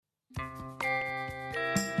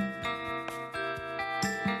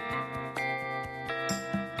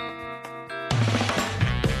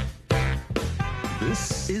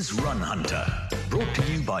This is Run Hunter, brought to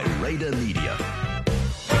you by Radar Media.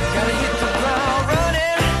 Gotta hit the ground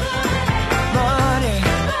running, running,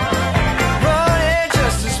 running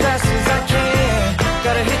just as fast as I can.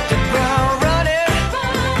 Gotta hit the ground running,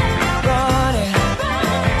 running,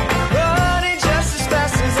 running just as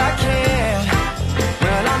fast as I can.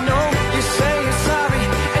 Well, I know you say you're sorry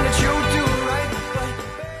and that you'll do right.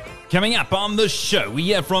 Coming up on the show, we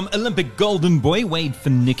hear from Olympic golden boy Wayde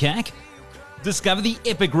van Niekerk. Discover the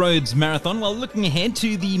epic Rhodes Marathon while looking ahead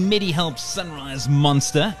to the MediHelp Sunrise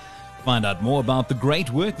Monster. Find out more about the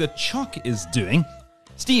great work that CHOC is doing.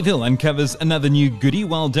 Steve Hill uncovers another new goodie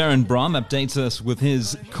while Darren Brahm updates us with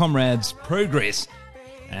his comrades' progress.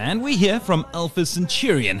 And we hear from Alpha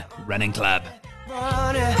Centurion Running Club.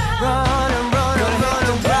 Running, running, running,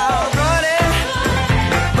 running, running,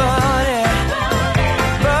 running,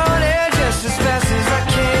 running just as fast as I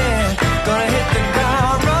can. Gonna hit the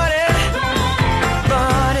ground running,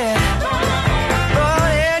 running,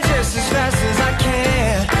 running just as fast as I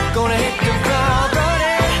can. Gonna hit the ground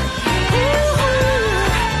running, woo-hoo.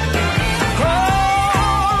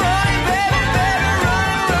 Oh, running, baby, baby,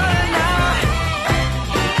 running, running now.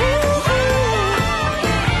 Woo-hoo.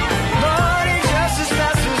 Running just as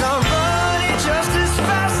fast as I'm running, just as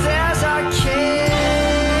fast as I can.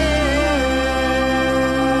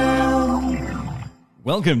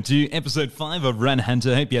 Welcome to episode 5 of Run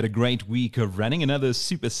Hunter. Hope you had a great week of running. Another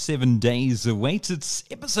super 7 days awaits. It's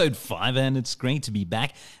episode 5 and it's great to be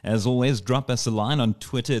back. As always, drop us a line on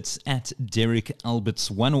Twitter. It's at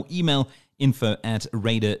DerekAlberts1 or email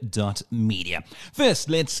info@radar.media. First,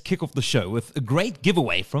 let's kick off the show with a great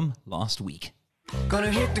giveaway from last week.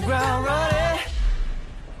 Gonna hit the ground running.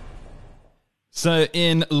 So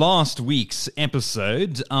in last week's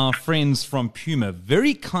episode, our friends from Puma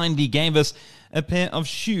very kindly gave us a pair of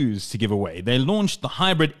shoes to give away. They launched the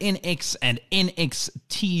hybrid NX and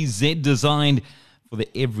NXTZ designed for the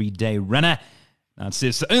everyday runner. Now it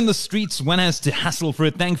says, to own the streets, one has to hustle for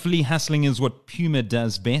it. Thankfully, hustling is what Puma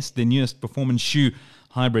does best. Their newest performance shoe,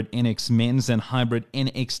 Hybrid NX Men's and Hybrid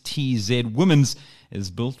NXTZ Women's, is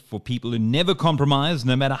built for people who never compromise.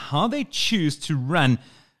 No matter how they choose to run,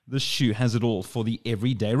 this shoe has it all for the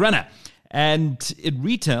everyday runner. And it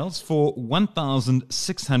retails for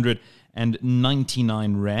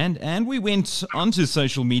 1,699 Rand. And we went onto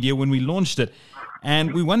social media when we launched it.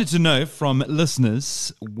 And we wanted to know from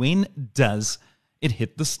listeners, when does it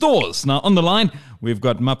hit the stores? Now, on the line, we've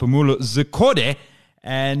got Mapumulo Zikode.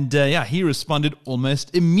 And he responded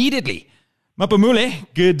almost immediately. Mapumule,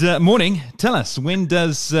 good morning. Tell us, when do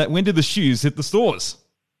the shoes hit the stores?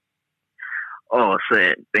 Oh,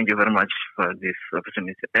 sir, thank you very much for this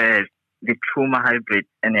opportunity. The Puma Hybrid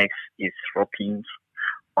NX is dropping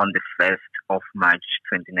on the 1st of March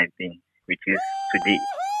 2019, which is today.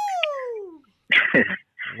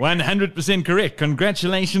 100% correct.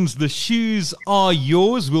 Congratulations. The shoes are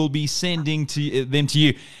yours. We'll be sending them to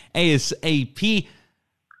you ASAP.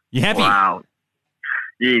 You happy? Wow.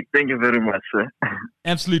 Yeah, thank you very much, sir.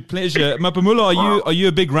 Absolute pleasure. Mapumulo, are you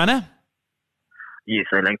a big runner? Yes,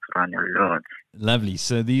 I like to run a lot. Lovely.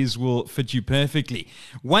 So these will fit you perfectly.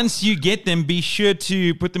 Once you get them, be sure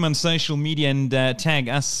to put them on social media and tag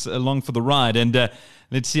us along for the ride. And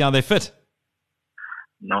let's see how they fit.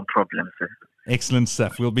 No problem, sir. Excellent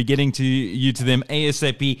stuff. We'll be getting to them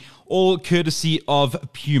ASAP, all courtesy of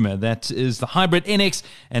Puma. That is the Hybrid NX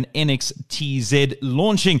and NXTZ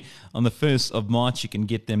launching on the 1st of March. You can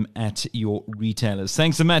get them at your retailers.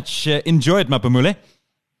 Thanks so much. Enjoy it, Mapumule.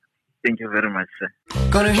 Thank you very much, sir.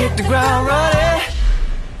 Gonna hit the ground running.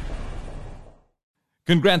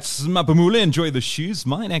 Congrats, Mapumule. Enjoy the shoes.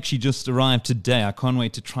 Mine actually just arrived today. I can't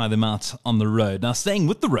wait to try them out on the road. Now, staying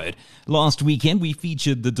with the road, last weekend we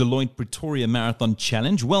featured the Deloitte Pretoria Marathon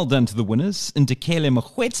Challenge. Well done to the winners, Ntekele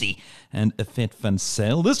Mokgweetsi and Afet van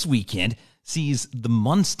Sail. This weekend sees the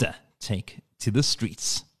Monster take to the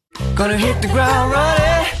streets. Gonna hit the ground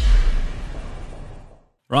running.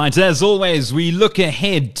 Right, as always, we look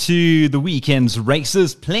ahead to the weekend's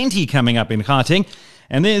races. Plenty coming up in Gauteng.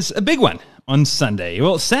 And there's a big one on Sunday.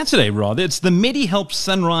 Well, Saturday, rather. It's the MediHelp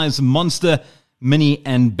Sunrise Monster, Mini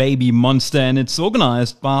and Baby Monster. And it's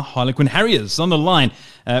organized by Harlequin Harriers. On the line,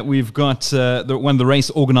 we've got one of the race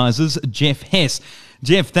organizers, Jeff Hess.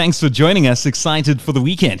 Jeff, thanks for joining us. Excited for the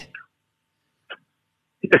weekend.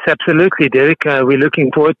 Yes, absolutely, Derek. We're looking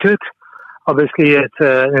forward to it. Obviously, it's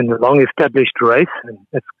a long-established race.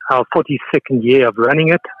 It's our 42nd year of running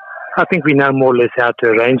it. I think we know more or less how to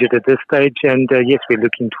arrange it at this stage. And yes, we're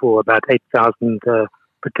looking for about 8,000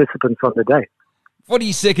 participants on the day.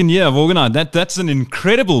 42nd year of organizing. That's an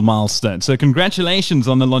incredible milestone. So congratulations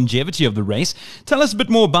on the longevity of the race. Tell us a bit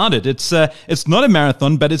more about it. It's not a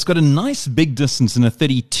marathon, but it's got a nice big distance in a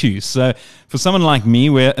 32. So for someone like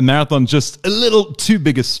me, where a marathon just a little too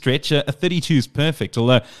big a stretch, a 32 is perfect,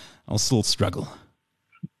 although I'll still struggle.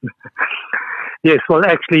 Yes, well,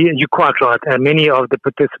 actually, you're quite right. Many of the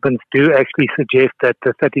participants do actually suggest that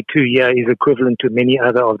the 32 year is equivalent to many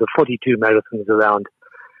other of the 42 marathons around.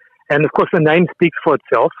 And of course, the name speaks for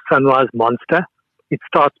itself, Sunrise Monster. It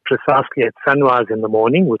starts precisely at sunrise in the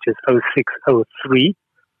morning, which is 06:03.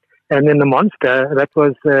 And then the Monster,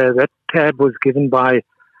 that tab was given by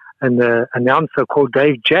an announcer called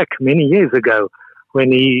Dave Jack many years ago when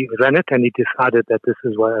he ran it, and he decided that this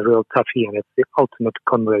is a real toughie and it's the ultimate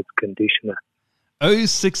comrades conditioner.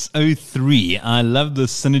 06:03. I love the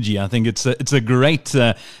synergy. I think it's a great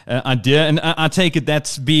idea. And I take it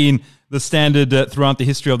that's been the standard throughout the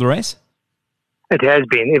history of the race? It has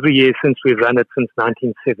been every year since we've run it since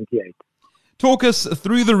 1978. Talk us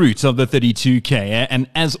through the route of the 32K. And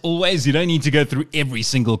as always, you don't need to go through every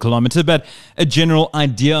single kilometer, but a general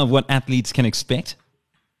idea of what athletes can expect?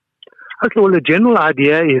 Okay, well, the general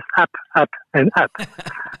idea is up, up, and up.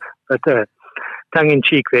 But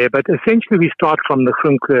tongue-in-cheek there. But essentially, we start from the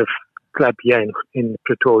Groenkloof Club here in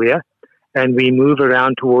Pretoria, and we move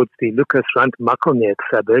around towards the Lucasrand Makkelneek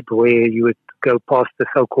suburb, where you would go past the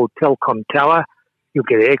so-called Telkom Tower. You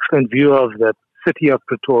get an excellent view of the city of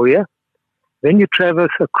Pretoria. Then you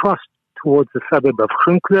traverse across towards the suburb of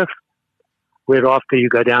Groenkloof, whereafter you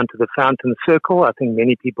go down to the Fountain Circle. I think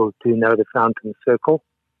many people do know the Fountain Circle.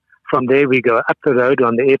 From there, we go up the road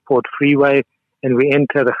on the airport freeway, and we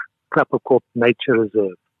enter the Klapperkop Nature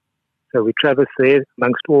Reserve. So we traverse there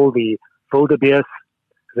amongst all the wildebeest,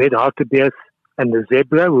 red hartebeest, and the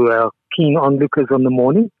zebra, who are keen onlookers on the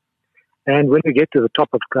morning. And when we get to the top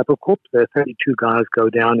of Klapperkop, the 32 guys go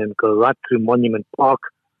down and go right through Monument Park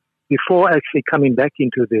before actually coming back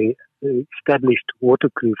into the established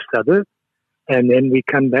Waterkloof suburb. And then we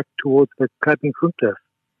come back towards the Club in Groenkloof.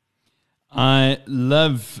 I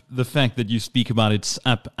love the fact that you speak about it's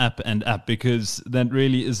up, up, and up, because that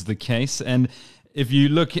really is the case. And if you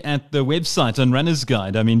look at the website on Runner's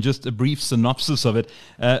Guide, I mean, just a brief synopsis of it.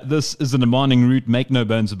 This is a demanding route, make no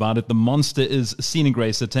bones about it. The Monster is a scenic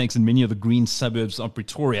race that takes in many of the green suburbs of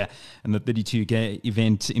Pretoria. And the 32K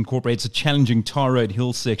event incorporates a challenging tar road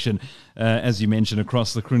hill section, as you mentioned,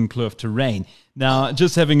 across the Groenkloof terrain. Now,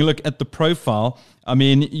 just having a look at the profile, I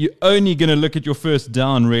mean, you're only going to look at your first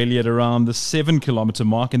down really at around the 7 kilometer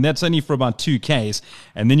mark, and that's only for about 2Ks.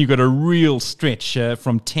 And then you've got a real stretch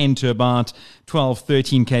from 10 to about 12,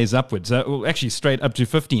 13 Ks upwards, actually straight up to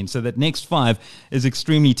 15. So that next 5 is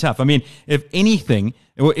extremely tough. I mean, if anything,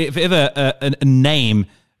 or if ever a name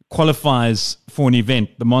qualifies for an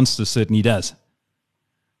event, the Monster certainly does.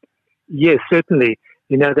 Yes, certainly.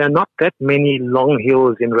 You know, there are not that many long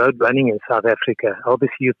hills in road running in South Africa.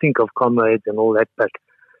 Obviously, you think of Comrades and all that, but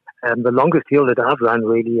the longest hill that I've run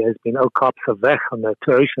really has been Okaapseweg on the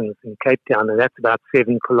Oceans in Cape Town, and that's about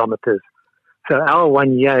 7 kilometers. So our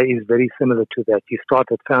 1 year is very similar to that. You start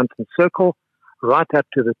at Fountain Circle, right up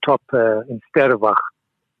to the top in Sterrewag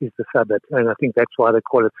is the suburb, and I think that's why they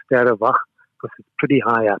call it Sterrewag, because it's pretty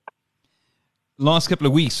high up. Last couple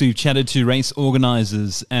of weeks, we've chatted to race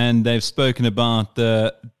organizers, and they've spoken about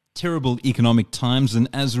the terrible economic times, and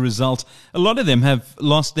as a result, a lot of them have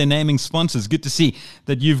lost their naming sponsors. Good to see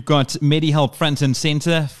that you've got MediHelp front and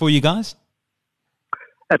center for you guys.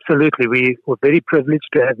 Absolutely. We were very privileged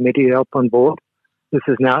to have MediHelp on board. This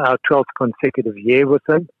is now our 12th consecutive year with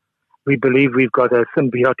them. We believe we've got a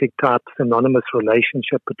symbiotic type synonymous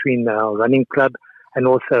relationship between our running club and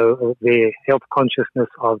also their health consciousness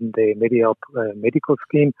of the MediHelp medical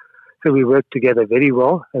scheme. So we work together very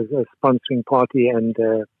well as a sponsoring party and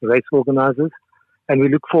race organizers. And we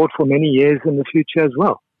look forward for many years in the future as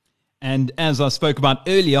well. And as I spoke about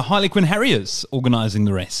earlier, Harlequin Harriers organizing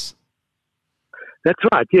the race. That's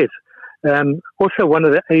right, yes. Also one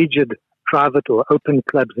of the aged private or open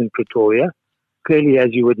clubs in Pretoria. Clearly, as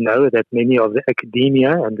you would know, that many of the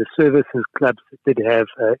academia and the services clubs did have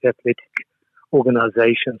athletic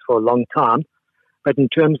organizations for a long time. But in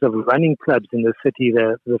terms of running clubs in the city,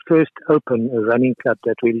 the first open running club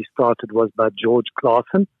that really started was by George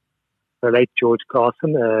Claassen, the late George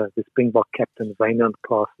Claassen, the Springbok captain Wynand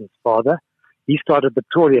Claassen's father. He started the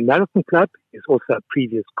Pretoria Marathon Club. He's also a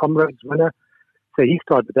previous Comrades winner. So he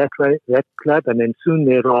started that club, and then soon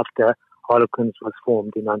thereafter, Harlequins was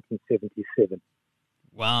formed in 1977.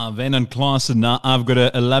 Wow, Van Klaassen. Now, I've got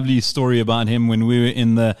a lovely story about him when we were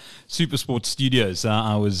in the Supersport studios.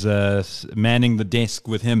 I was manning the desk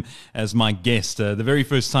with him as my guest. The very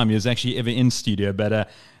first time he was actually ever in studio, but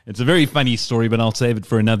it's a very funny story, but I'll save it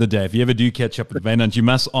for another day. If you ever do catch up with Van, you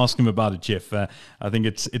must ask him about it, Jeff. I think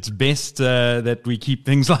it's best that we keep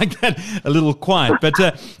things like that a little quiet.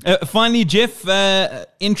 But finally, Jeff,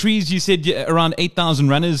 entries, you said around 8,000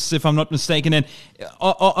 runners, if I'm not mistaken. And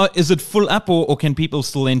is it full up or can people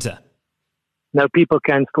still enter? No, people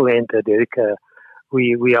can still enter, Derek.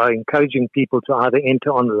 We are encouraging people to either enter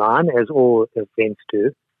online, as all events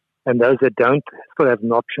do, and those that don't still have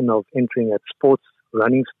an option of entering at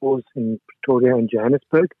running stores in Pretoria and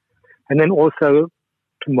Johannesburg. And then also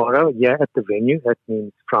tomorrow, at the venue, that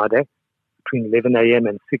means Friday, between 11 a.m.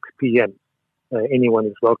 and 6 p.m., anyone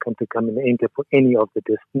is welcome to come and enter for any of the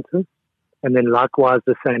distances. And then likewise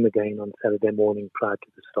the same again on Saturday morning prior to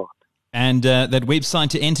the start. And that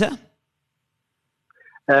website to enter?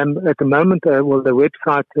 At the moment, the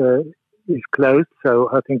website is closed, so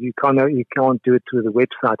I think you can't do it through the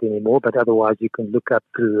website anymore, but otherwise you can look up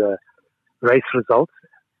through race results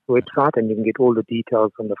website, and you can get all the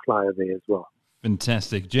details on the flyer there as well.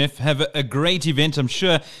 Fantastic. Jeff, have a great event. I'm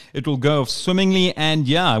sure it will go off swimmingly, and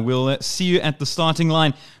we'll see you at the starting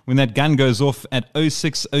line when that gun goes off at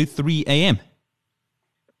 06:03 a.m.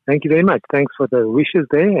 Thank you very much. Thanks for the wishes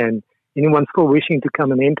there, and anyone still wishing to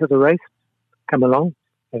come and enter the race, come along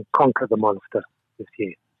and conquer the monster this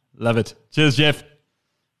year. Love it. Cheers, Jeff.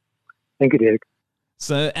 Thank you, Derek.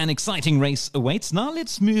 So an exciting race awaits. Now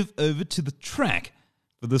let's move over to the track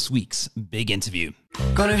for this week's big interview.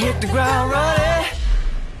 Gonna hit the ground running.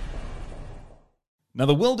 Now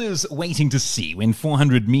the world is waiting to see when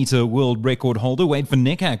 400-meter world record holder Wayde van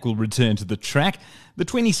Niekerk will return to the track. The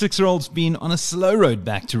 26-year-old's been on a slow road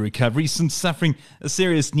back to recovery since suffering a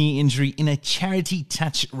serious knee injury in a charity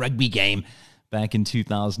touch rugby game back in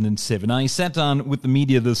 2007. Now he sat down with the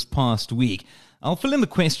media this past week. I'll fill in the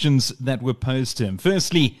questions that were posed to him.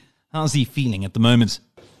 Firstly, how's he feeling at the moment?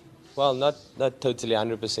 Well, not totally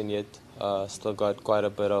 100% yet. Still got quite a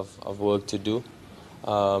bit of work to do.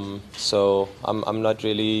 So I'm not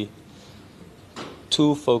really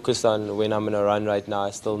too focused on when I'm going to run right now. I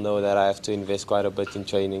still know that I have to invest quite a bit in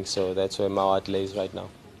training, so that's where my heart lays right now.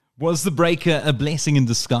 Was the break a blessing in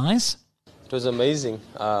disguise? It was amazing.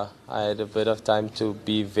 I had a bit of time to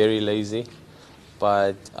be very lazy,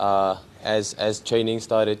 but as training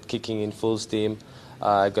started kicking in full steam,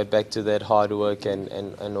 I got back to that hard work and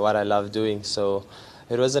what I love doing. So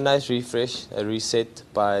it was a nice refresh, a reset,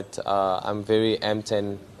 but I'm very amped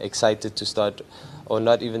and excited to start, or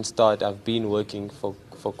not even start. I've been working for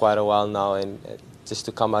quite a while now, and just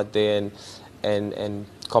to come out there and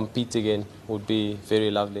compete again would be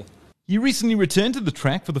very lovely. He recently returned to the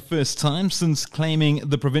track for the first time since claiming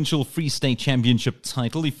the Provincial Free State Championship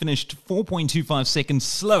title. He finished 4.25 seconds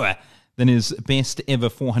slower than his best ever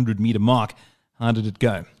 400-meter mark. How did it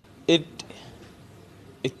go? It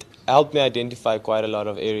helped me identify quite a lot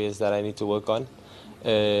of areas that I need to work on.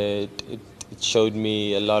 It showed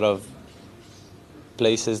me a lot of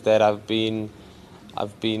places that I've been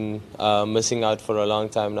missing out for a long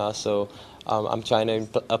time now. So I'm trying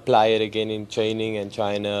to apply it again in training and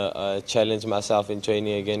trying to challenge myself in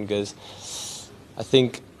training again, because I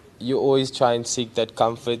think you always try and seek that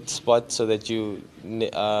comfort spot so that you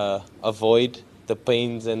avoid the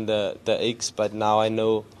pains and the aches. But now I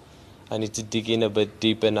know I need to dig in a bit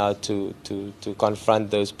deeper now to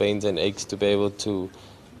confront those pains and aches to be able to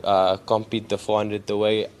compete the 400 the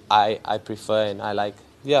way I prefer and I like.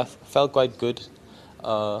 Yeah, felt quite good.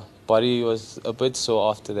 Body was a bit sore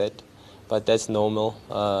after that, but that's normal.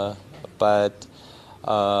 But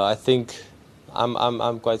I think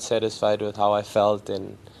I'm quite satisfied with how I felt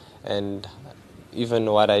and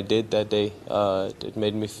even what I did that day. It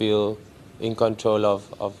made me feel in control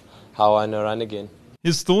of how I want to run again.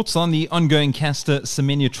 His thoughts on the ongoing Caster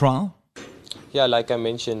Semenya trial? Yeah, like I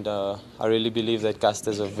mentioned, I really believe that Caster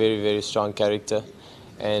is a very, very strong character.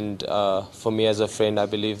 And for me as a friend, I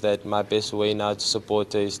believe that my best way now to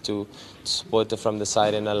support her is to support her from the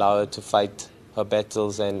side and allow her to fight her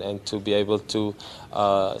battles and to be able to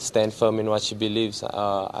stand firm in what she believes.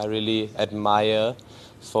 I really admire her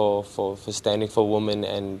for standing for women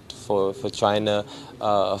and for trying to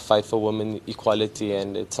fight for women equality,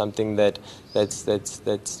 and it's something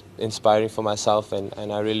that's inspiring for myself,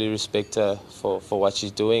 and I really respect her for what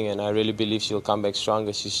she's doing, and I really believe she'll come back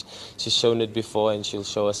stronger. She's shown it before and she'll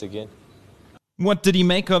show us again. What did he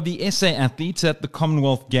make of the SA athletes at the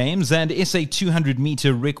Commonwealth Games and SA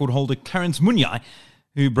 200-meter record holder Clarence Munyai,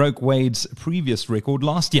 who broke Wade's previous record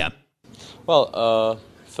last year? Well,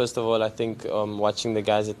 first of all, I think watching the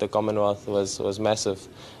guys at the Commonwealth was massive.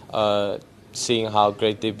 Seeing how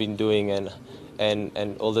great they've been doing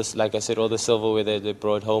and all this, like I said, all the silverware that they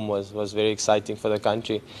brought home was very exciting for the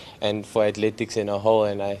country and for athletics in a whole.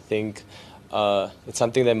 And I think it's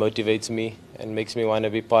something that motivates me and makes me want to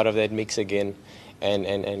be part of that mix again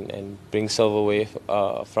and bring silverware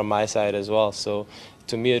from my side as well. So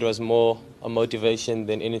to me, it was more a motivation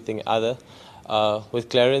than anything other. With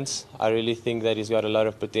Clarence, I really think that he's got a lot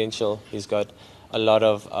of potential. He's got a lot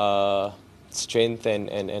of strength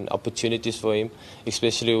and opportunities for him,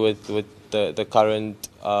 especially with the current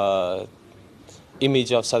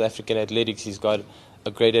image of South African athletics. He's got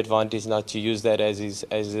a great advantage now to use that as his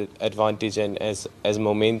advantage and as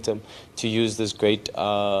momentum to use this great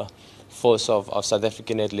force of South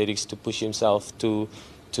African athletics to push himself to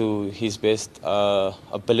his best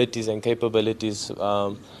abilities and capabilities.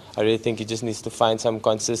 I really think he just needs to find some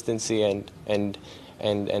consistency and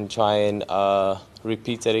try and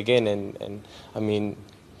repeat it again. And I mean,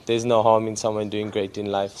 there's no harm in someone doing great in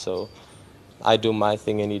life. So I do my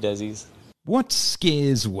thing and he does his. What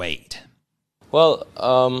scares Wayde? Well,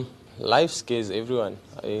 life scares everyone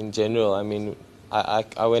in general. I mean,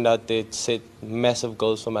 I went out there to set massive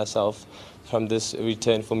goals for myself from this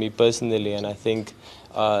return for me personally, and I think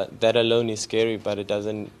that alone is scary, but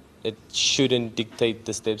it shouldn't dictate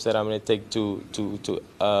the steps that I'm going to take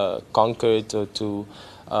to conquer it or to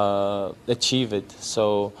achieve it.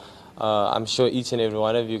 So I'm sure each and every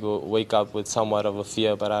one of you go wake up with somewhat of a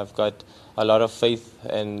fear, but I've got a lot of faith,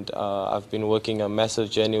 and I've been working a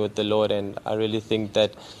massive journey with the Lord, and I really think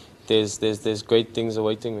that there's great things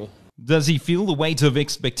awaiting me. Does he feel the weight of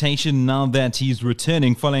expectation now that he's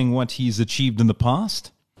returning following what he's achieved in the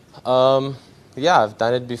past? Yeah, I've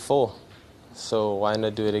done it before, so why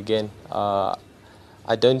not do it again? I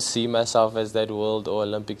don't see myself as that world or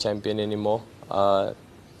Olympic champion anymore.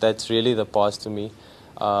 That's really the past to me.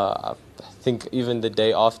 I think even the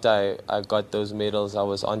day after I got those medals, I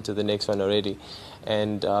was on to the next one already.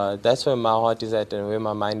 And that's where my heart is at and where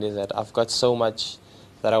my mind is at. I've got so much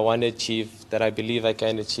that I want to achieve, that I believe I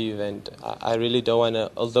can achieve, and I really don't want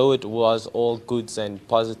to, although it was all goods and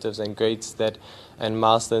positives and greats and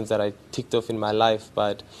milestones that I ticked off in my life,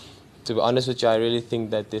 but to be honest with you, I really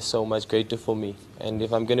think that there's so much greater for me. And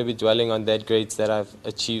if I'm going to be dwelling on that greats that I've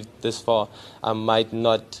achieved this far, I might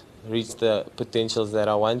not reach the potentials that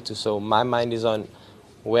I want to. So my mind is on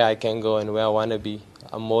where I can go and where I want to be,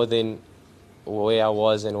 more than where I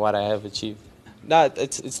was and what I have achieved. No,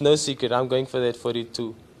 it's no secret. I'm going for that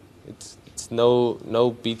 42. It's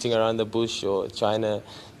no beating around the bush or trying to.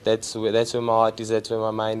 That's where my heart is. That's where my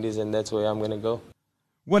mind is, and that's where I'm going to go.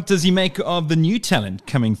 What does he make of the new talent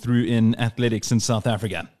coming through in athletics in South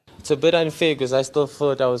Africa? It's a bit unfair because I still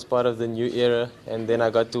thought I was part of the new era, and then I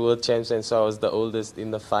got to World Champs, and so I was the oldest in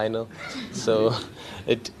the final. So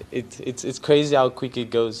it's crazy how quick it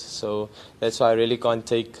goes. So that's why I really can't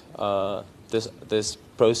take this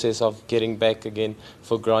process of getting back again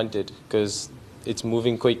for granted, because it's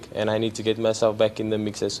moving quick, and I need to get myself back in the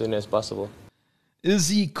mix as soon as possible. Is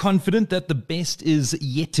he confident that the best is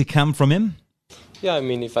yet to come from him? Yeah, I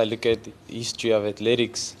mean, if I look at the history of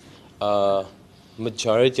athletics,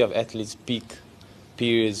 majority of athletes' peak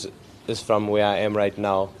periods is from where I am right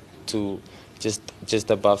now to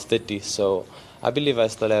just above 30. So I believe I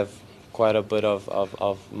still have quite a bit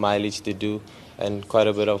of mileage to do and quite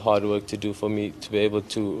a bit of hard work to do for me to be able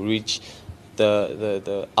to reach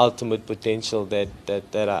the ultimate potential that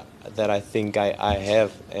I think I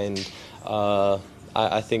have. And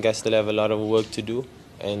I think I still have a lot of work to do.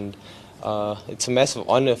 And it's a massive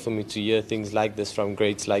honor for me to hear things like this from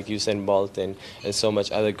greats like Usain Bolt and so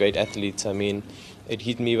much other great athletes. I mean, it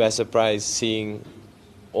hit me by surprise seeing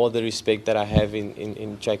all the respect that I have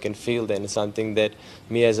in track and field, and it's something that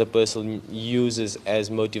me as a person uses as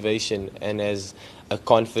motivation and as a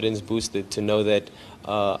confidence booster to know that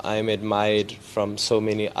I am admired from so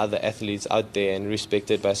many other athletes out there and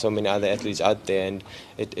respected by so many other athletes out there, and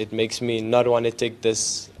it makes me not want to take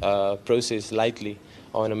this process lightly.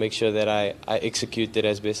 I want to make sure that I execute it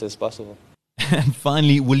as best as possible. And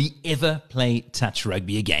finally, will he ever play touch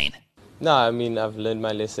rugby again? No, I mean, I've learned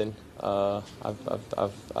my lesson.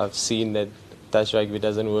 I've seen that touch rugby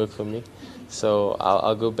doesn't work for me. So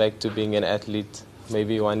I'll go back to being an athlete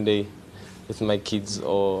maybe one day with my kids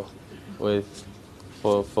or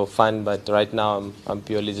for fun. But right now I'm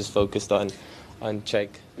purely just focused on track.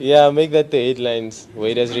 Yeah, make that the headlines.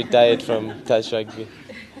 Wayde has retired from touch rugby.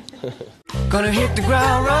 Gonna hit the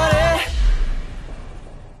ground running.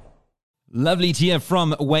 Lovely to hear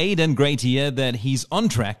from Wayde, and great to hear that he's on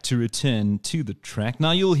track to return to the track.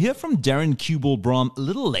 Now, you'll hear from Darren Cueball a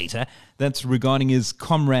little later. That's regarding his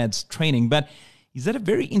comrades' training, but he's had a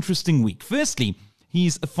very interesting week. Firstly,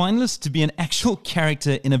 he's a finalist to be an actual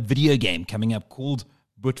character in a video game coming up called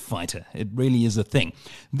Butt Fighter. It really is a thing.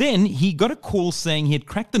 Then he got a call saying he had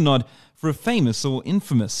cracked the nod for a famous or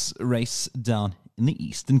infamous race down in the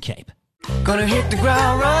Eastern Cape. Gonna hit the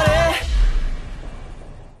ground running.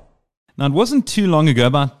 Now, it wasn't too long ago,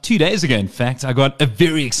 about 2 days ago, in fact, I got a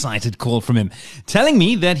very excited call from him telling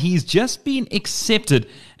me that he's just been accepted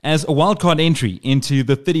as a wildcard entry into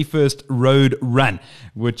the 31st Road Run,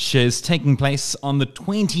 which is taking place on the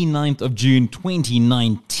 29th of June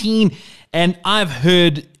 2019. And I've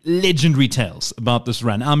heard legendary tales about this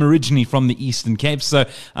run. I'm originally from the Eastern Cape, so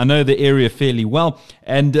I know the area fairly well.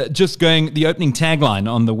 And just going, the opening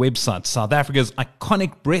tagline on the website, South Africa's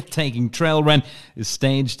iconic, breathtaking trail run is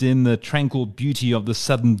staged in the tranquil beauty of the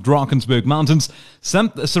southern Drakensberg Mountains,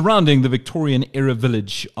 surrounding the Victorian-era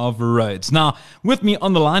village of Rhodes. Now, with me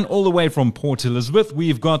on the line, all the way from Port Elizabeth,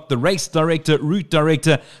 we've got the race director, route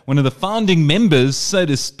director, one of the founding members, so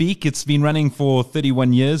to speak. It's been running for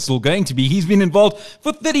 31 years, or going to be. He's been involved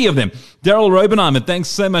for 30 of them. Daryl Robenheimer, thanks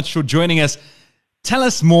so much for joining us. Tell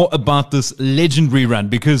us more about this legendary run,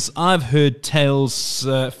 because I've heard tales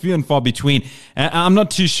few and far between. I'm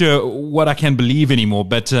not too sure what I can believe anymore,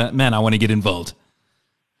 but man, I want to get involved.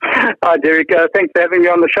 Hi, Derek. Thanks for having me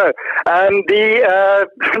on the show. I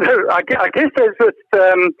guess as with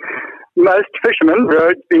most fishermen,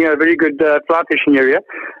 Rhodes being a very good fly fishing area,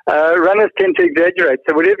 runners tend to exaggerate.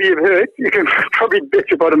 So whatever you've heard, you can probably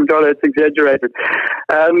bet your bottom dollar it's exaggerated.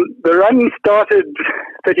 The run started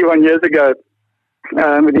 31 years ago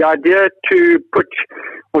with the idea to put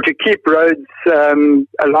or to keep Rhodes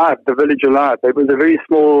alive, the village alive. It was a very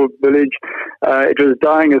small village. It was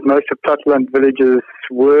dying, as most of Tutland villages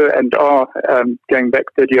were and are, going back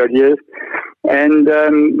 30-odd years. And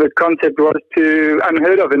the concept was to,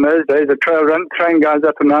 unheard of in those days, a trail run, throwing guys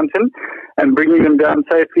up a mountain and bringing them down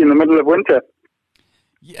safely in the middle of winter.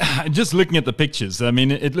 Yeah, just looking at the pictures, I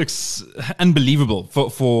mean, it looks unbelievable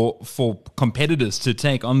for competitors to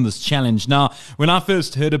take on this challenge. Now, when I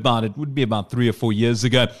first heard about it, would be about 3 or 4 years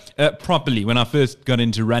ago, properly, when I first got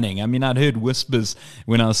into running. I mean, I'd heard whispers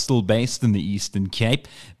when I was still based in the Eastern Cape.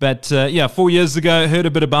 But 4 years ago, heard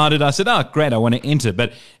a bit about it. I said, oh, great, I want to enter.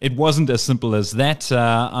 But it wasn't as simple as that.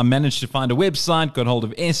 I managed to find a website, got hold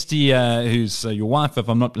of Esty, who's your wife, if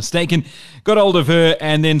I'm not mistaken, got hold of her,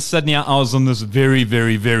 and then suddenly I was on this very,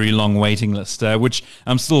 very, very long waiting list, which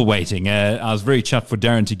I'm still waiting. I was very chuffed for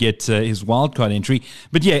Darren to get his wildcard entry.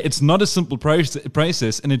 But yeah, it's not a simple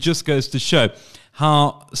process, and it just goes to show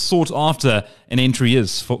how sought after an entry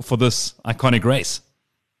is for this iconic race.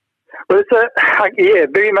 Well, yeah,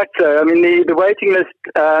 very much so. I mean, the waiting list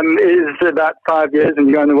is about 5 years, and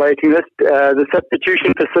you're on the waiting list. The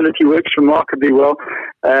substitution facility works remarkably well.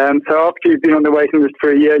 So after you've been on the waiting list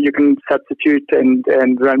for a year, you can substitute and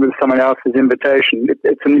run with someone else's invitation.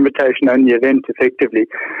 It's an invitation-only event, effectively.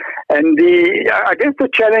 And I guess the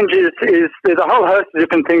challenge is there's a whole host of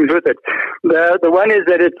different things with it. The one is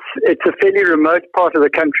that it's a fairly remote part of the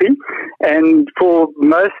country, and for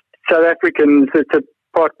most South Africans, it's a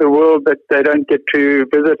part of the world that they don't get to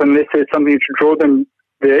visit unless there's something to draw them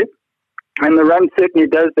there. And the run certainly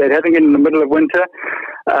does that, having it in the middle of winter.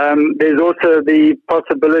 There's also the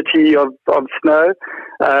possibility of snow,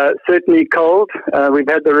 certainly cold. We've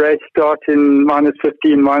had the race start in minus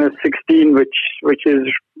 15, minus 16, which is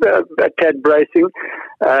a tad bracing.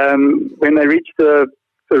 When they reach the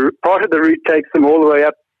part of the route takes them all the way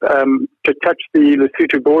up to touch the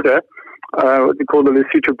Lesotho border, what they call the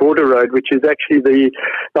Lesotho Border Road, which is actually the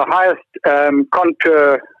highest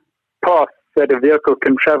contour path that a vehicle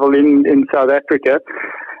can travel in South Africa.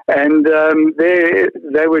 And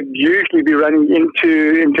they would usually be running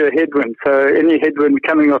into a headwind. So any headwind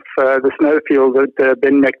coming off the snowfield at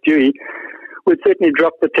Ben McDewey would certainly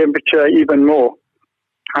drop the temperature even more.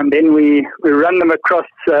 And then we run them across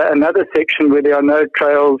another section where there are no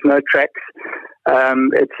trails, no tracks.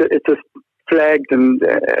 It's a flagged, and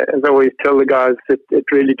as I always tell the guys, it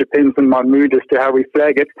really depends on my mood as to how we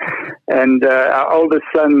flag it. And our oldest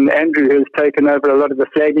son, Andrew, who has taken over a lot of the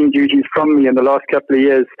flagging duties from me in the last couple of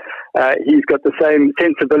years, he's got the same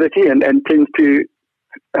sensibility and tends to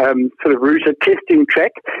sort of route a testing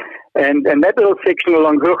track. And that little section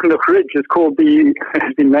along Hoogenoeg Ridge is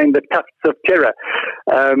has been named the Tufts of Terror.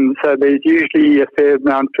 So there's usually a fair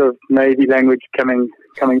amount of Navy language coming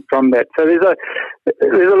from that. So there's a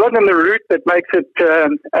lot in the route that makes it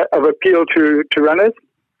of appeal to runners.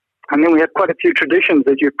 And then we have quite a few traditions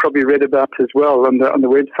that you've probably read about as well on the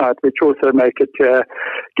website, which also make it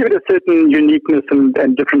give it a certain uniqueness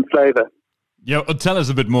and different flavour. Yeah, tell us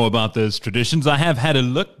a bit more about those traditions. I have had a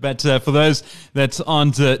look, but for those that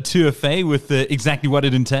aren't too au fait with exactly what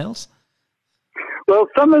it entails. Well,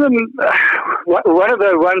 some of them, one of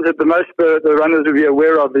the ones that the most the runners will be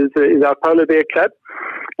aware of is our Polar Bear Club,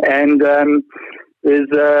 and there's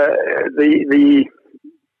the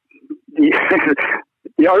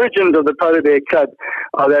the origins of the Polar Bear Club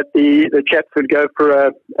are that the chaps would go for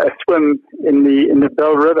a swim in the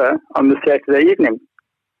Bell River on the Saturday evening.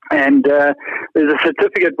 And there's a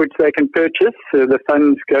certificate which they can purchase. The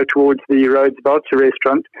funds go towards the Rhodes Vulture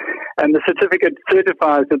restaurant. And the certificate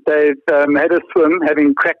certifies that they've had a swim,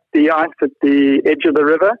 having cracked the ice at the edge of the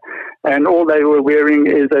river, and all they were wearing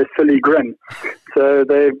is a silly grin. So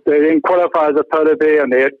they then qualify as a polar bear,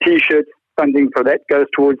 and their T-shirts, funding for that goes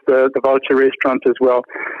towards the Vulture restaurant as well.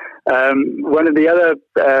 One of the other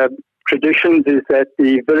traditions is that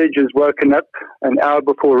the village is woken up an hour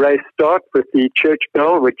before race start with the church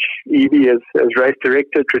bell, which Evie, as race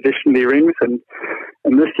director, traditionally rings. And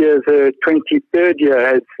this year is her 23rd year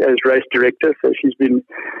as race director, so she's been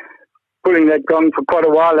pulling that gong for quite a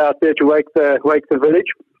while out there to wake the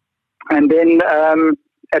village. And then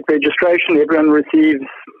at registration, everyone receives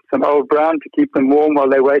some old brown to keep them warm while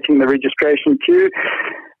they're waiting the registration queue.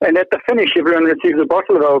 And at the finish, everyone receives a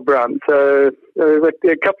bottle of Old Brown. So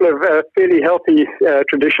a couple of fairly healthy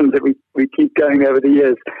traditions that we keep going over the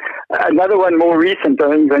years. Another one more recent, I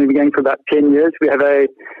think it's only been going for about 10 years, we have a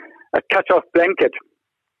cut-off blanket.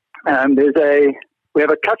 We have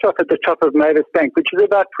a cut-off at the top of Mavis Bank, which is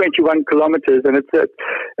about 21 kilometres, and it's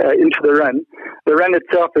into the run. The run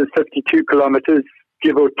itself is 52 kilometres,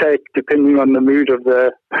 give or take, depending on the mood of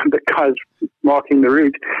the guys marking the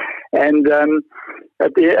route. And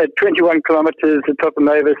at 21 kilometres, the top of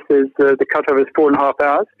Mavis, the cutoff is 4.5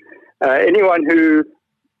 hours. Anyone who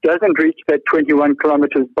doesn't reach that 21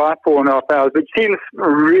 kilometres by 4.5 hours, which seems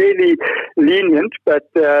really lenient, but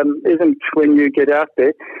isn't when you get out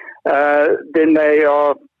there, then they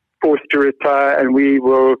are forced to retire, and we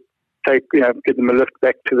will give them a lift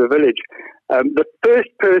back to the village. The first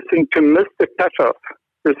person to miss the cutoff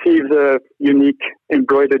receives a unique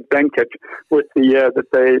embroidered blanket with the year that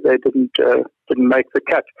they didn't make the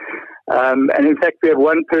cut. And in fact, we have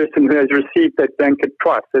one person who has received that blanket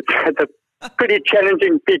twice. It's a pretty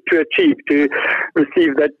challenging feat to achieve, to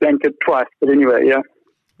receive that blanket twice. But anyway, yeah.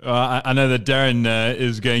 I know that Darren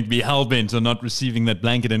is going to be hell-bent on not receiving that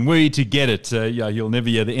blanket, and were he to get it, you'll never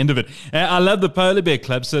hear the end of it. I love the Polar Bear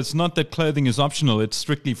Club, so it's not that clothing is optional, it's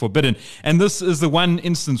strictly forbidden. And this is the one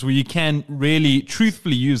instance where you can really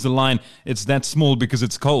truthfully use the line, it's that small because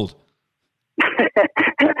it's cold.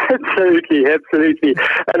 Absolutely.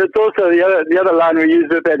 And it's also the other line we use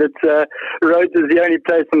with that, it's Rhodes is the only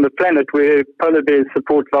place on the planet where polar bears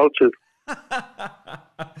support vultures.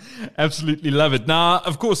 Absolutely love it. Now,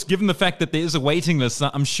 of course, given the fact that there is a waiting list,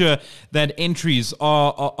 I'm sure that entries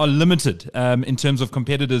are limited in terms of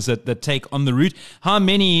competitors that take on the route. How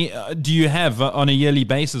many do you have on a yearly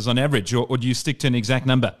basis on average, or do you stick to an exact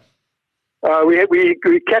number? We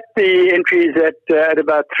kept the entries at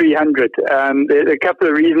about 300. There are a couple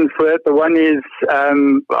of reasons for it. The one is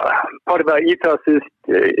part of our ethos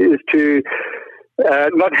is to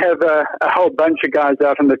not have a whole bunch of guys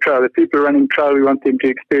out on the trail. If people are running trail, we want them to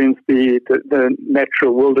experience the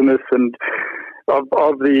natural wilderness and of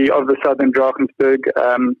the southern Drakensberg.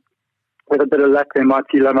 With a bit of luck, they might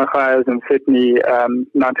see lammergeiers and certainly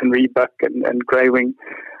mountain rebuck and grey-wing.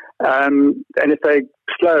 And if they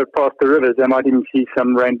slow past the rivers, they might even see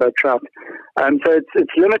some rainbow trout. So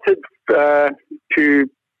it's limited to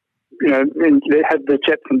have the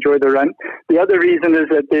chaps enjoy the run. The other reason is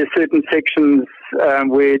that there are certain sections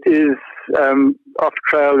where it is off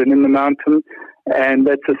trail and in the mountain, and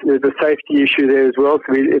there's a safety issue there as well.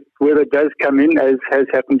 So if weather does come in, as has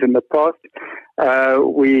happened in the past,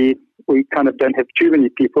 we kind of don't have too many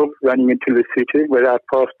people running into Lesotho without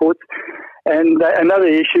passports. And another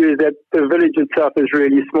issue is that the village itself is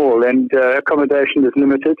really small and accommodation is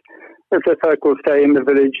limited. So folk will stay in the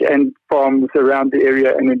village and farms around the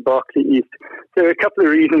area and in Berkeley East. So there are a couple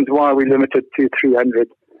of reasons why we limit it to 300.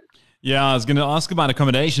 Yeah, I was going to ask about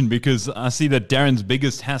accommodation because I see that Darren's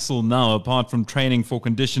biggest hassle now, apart from training for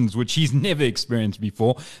conditions which he's never experienced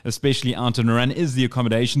before, especially out on a run, is the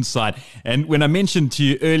accommodation side. And when I mentioned to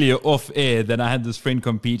you earlier off air that I had this friend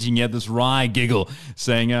competing, he had this wry giggle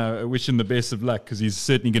saying, I wish him the best of luck because he's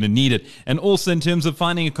certainly going to need it. And also in terms of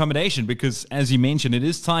finding accommodation because, as you mentioned, it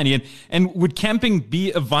is tiny. And would camping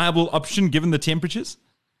be a viable option given the temperatures?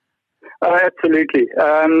 Absolutely.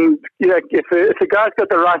 If the guy's got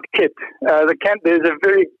the right kit, the camp, there's a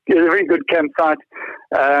very good campsite,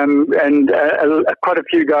 and quite a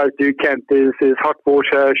few guys do camp. There's hot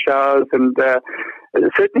water, showers, and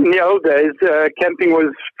certainly in the old days, camping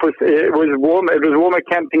was warm. It was warmer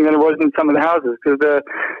camping than it was in some of the houses, because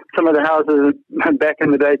some of the houses back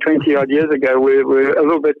in the day, 20 odd years ago, were a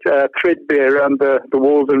little bit threadbare around the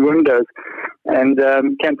walls and windows, and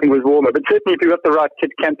camping was warmer. But certainly, if you've got the right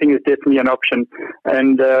kit, camping is definitely an option.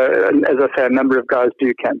 And as I say, a number of guys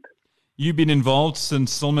do camp. You've been involved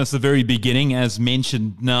since almost the very beginning, as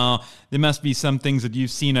mentioned. Now, there must be some things that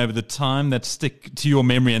you've seen over the time that stick to your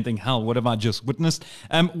memory and think, hell, what have I just witnessed?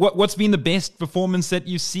 What's been the best performance that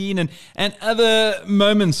you've seen, and other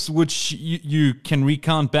moments which you can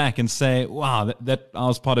recount back and say, wow, that I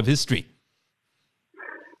was part of history?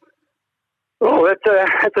 Oh, that's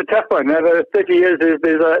a tough one. Over 30 years,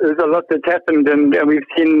 there's a lot that's happened, and we've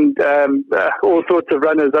seen all sorts of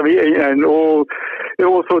runners. I mean, in all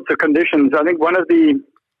sorts of conditions. I think there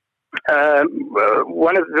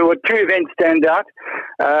were two events stand out.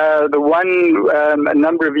 The one a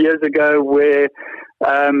number of years ago where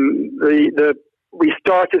we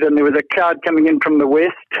started and there was a crowd coming in from the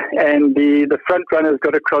west, and the front runners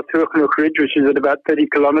got across Hoogenoeg Ridge, which is at about 30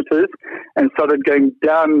 kilometers, and started going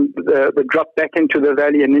down the drop back into the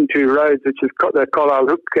valley and into Rhodes, which is the Carlisle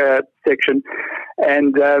Hook section.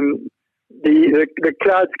 And the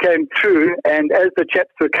clouds came through, and as the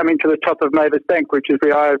chaps were coming to the top of Mavis Bank, which is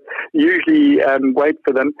where I usually wait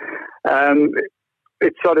for them,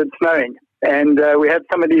 it started snowing. And we had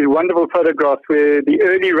some of these wonderful photographs where the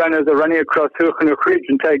early runners are running across Hoogenoeg Ridge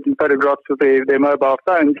and taking photographs with their mobile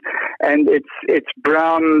phones, and it's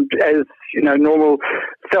brown as normal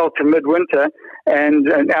felt in midwinter, and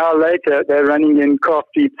an hour later they're running in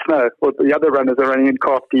calf-deep snow, or the other runners are running in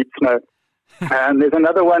calf-deep snow. And there's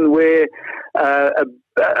another one where a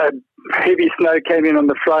heavy snow came in on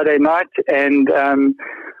the Friday night, and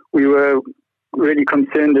we were really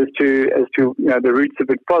concerned as to the routes it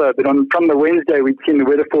would follow. But from the Wednesday, we'd seen the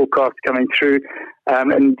weather forecast coming through,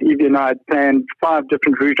 and Evie and I had planned 5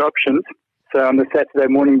 different route options. So on the Saturday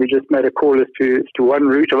morning, we just made a call as to one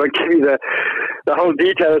route. I won't give you the whole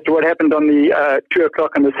detail as to what happened on the 2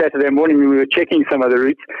 o'clock on the Saturday morning when we were checking some of the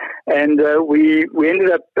routes, and we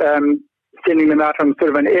ended up sending them out on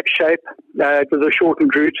sort of an F shape. It was a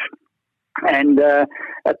shortened route. And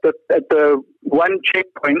at the one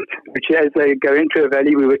checkpoint, which as they go into a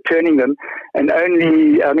valley, we were turning them, and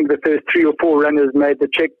only I think the first 3 or 4 runners made the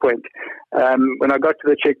checkpoint. When I got to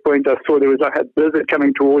the checkpoint, I saw there was like a blizzard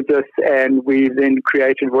coming towards us, and we then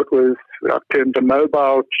created what was termed a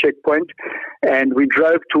mobile checkpoint, and we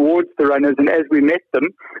drove towards the runners, and as we met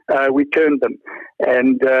them, we turned them,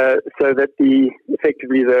 and so that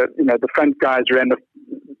effectively the front guys ran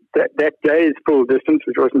that day's full distance,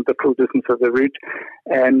 which wasn't the full distance of the route,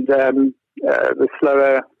 and the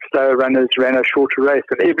slower runners ran a shorter race.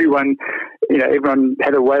 But everyone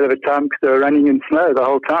had a whale of a time because they were running in snow the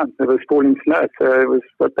whole time. There was falling snow, so it was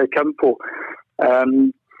what they come for.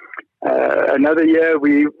 Another year,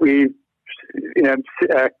 we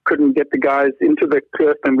couldn't get the guys into the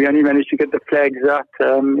cliff, and we only managed to get the flags out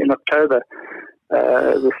in October.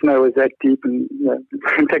 The snow was that deep, and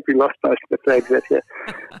in fact, we lost most of the flags that year.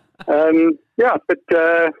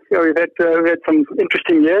 We've had some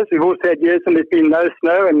interesting years. We've also had years when there's been no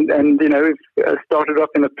snow, and we've started off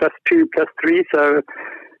in a +2, +3. So,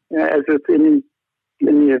 as with any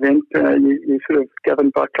event, you're sort of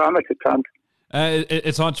governed by climate at times.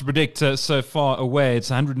 It's hard to predict so far away. It's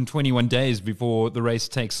 121 days before the race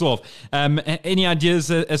takes off. Any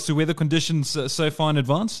ideas as to weather conditions so far in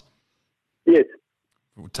advance? Yes.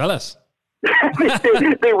 Tell us.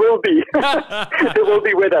 There will be. There will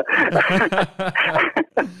be weather.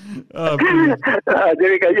 There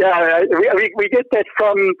we go. Yeah, we get that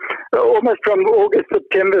from almost from August,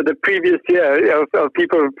 September the previous year of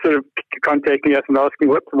people sort of contacting us and asking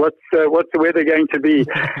what's the weather going to be,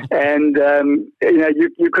 and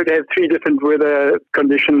you could have 3 different weather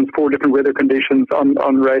conditions, 4 different weather conditions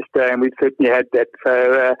on race day, and we've certainly had that.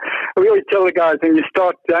 So we always tell the guys when you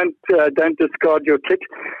start, don't discard your kit.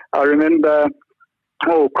 I remember,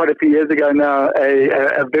 quite a few years ago now,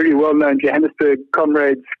 a very well-known Johannesburg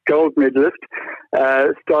Comrades gold medalist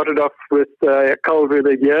started off with cold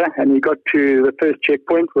weather gear, and he got to the first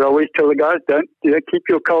checkpoint. We always tell the guys, don't keep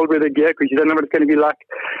your cold weather gear because you don't know what it's going to be like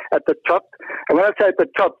at the top. And when I say at the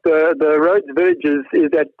top, the Rhodes Village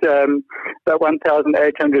is at about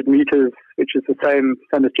 1,800 meters, which is the same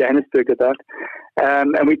as Johannesburg about,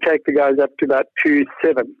 and we take the guys up to about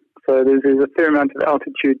 2.7. So there's a fair amount of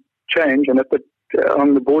altitude change, and at the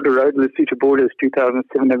on the border road. The Lesotho border is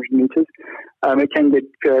 2,700 meters. It can get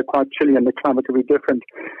quite chilly and the climate will be different.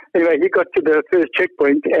 Anyway, he got to the first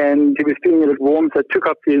checkpoint and he was feeling a bit warm, so took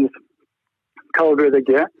up his cold weather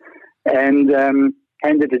gear and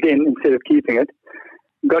handed it in instead of keeping it.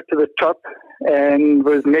 Got to the top and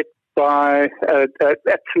was met by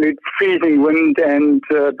absolute freezing wind and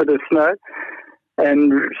a bit of snow,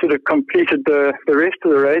 and sort of completed the rest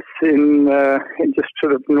of the race in just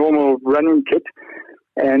sort of normal running kit.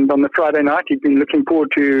 And on the Friday night, he'd been looking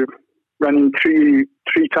forward to running three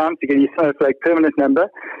times to get his Snowflake permanent number.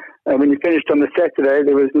 And when he finished on the Saturday,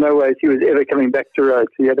 there was no way he was ever coming back to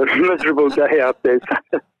Rhodes. He had a miserable day out there.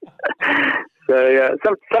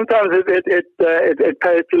 So sometimes it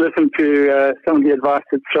pays to listen to some of the advice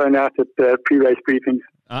that's thrown out at pre-race briefings.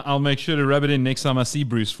 I'll make sure to rub it in next time I see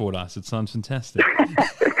Bruce Fordyce. It sounds fantastic.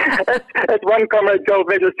 That's one comrade gold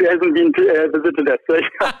medalist who hasn't been visited us. So.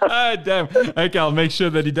 Oh, damn. Okay, I'll make sure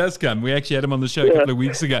that he does come. We actually had him on the show a couple of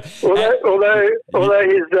weeks ago. Although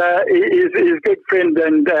his good friend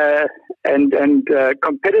and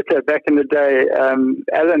competitor back in the day,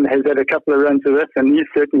 Alan, has had a couple of runs with us, and he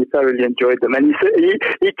certainly thoroughly enjoyed them. And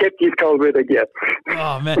he kept his cold weather gear.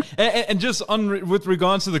 Oh, man. And just with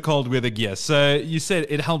regards to the cold weather gear, so you said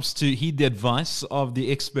it helps to heed the advice of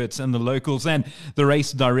the experts and the locals and the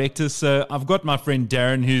race directors. So I've got my friend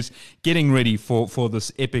Darren who's getting ready for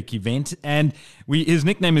this epic event, and his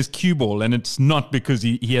nickname is Cueball, and it's not because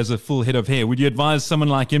he has a full head of hair. Would you advise someone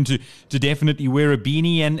like him to definitely wear a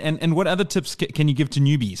beanie, and what other tips can you give to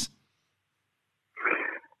newbies?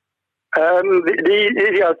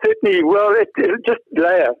 Certainly. Well, it's just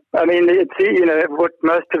layer. I mean, it's what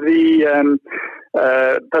most of the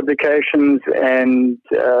publications and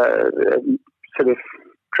sort of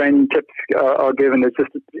training tips are given. It's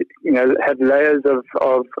just have layers of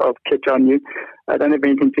kit on you. Don't have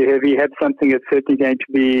anything too heavy. Have something that's certainly going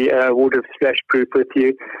to be water splash proof with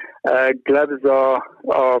you. Gloves are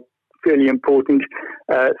fairly important.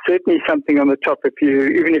 Certainly something on the top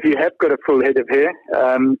even if you have got a full head of hair,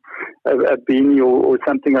 a beanie or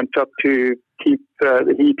something on top to keep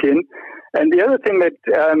the heat in. And the other thing that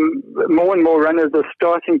more and more runners are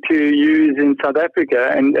starting to use in South Africa,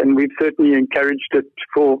 and we've certainly encouraged it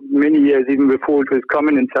for many years, even before it was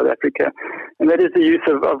common in South Africa, and that is the use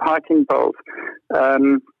of hiking poles.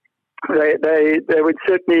 They would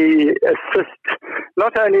certainly assist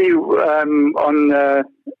not only on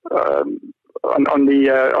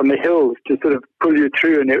the hills to sort of pull you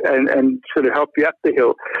through and sort of help you up the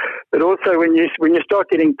hill, but also when you start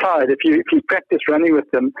getting tired, if you practice running with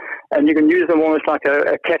them, and you can use them almost like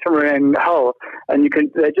a catamaran hull, and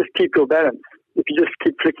they just keep your balance if you just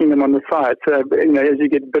keep flicking them on the side. So as you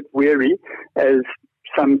get a bit weary, as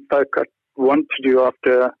some folk want to do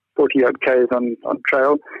after 40 odd Ks on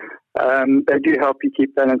trail, they do help you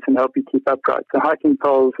keep balance and help you keep upright. So hiking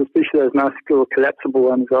poles, especially those nice little collapsible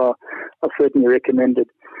ones, are certainly recommended.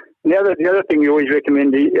 And the other thing we always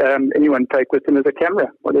recommend anyone take with them is a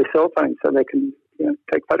camera or their cell phone, so they can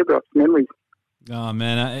take photographs, memories. Oh,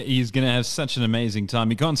 man, he's going to have such an amazing time.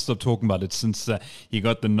 He can't stop talking about it since he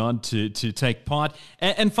got the nod to take part.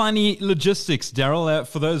 And finally, logistics, Daryl.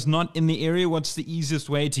 For those not in the area, what's the easiest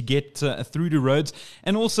way to get through to Rhodes?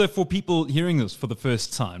 And also for people hearing this for the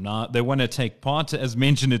first time. Now, they want to take part. As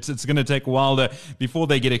mentioned, it's going to take a while before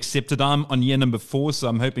they get accepted. I'm on year number 4, so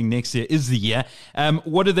I'm hoping next year is the year.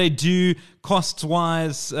 What do they do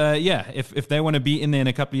costs-wise? If they want to be in there in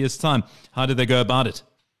a couple of years' time, how do they go about it?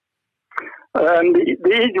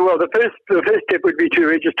 The first step would be to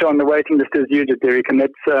register on the waiting list as you did, Derek, and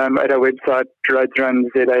that's at our website,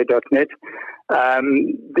 rhodesrunza.net.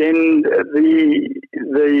 Then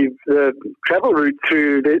the travel route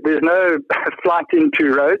through, there's no flight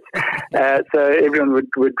into Rhodes, so everyone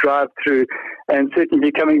would drive through. And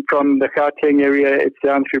certainly coming from the Gauteng area, it's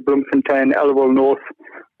down through Bloemfontein, Allewal North,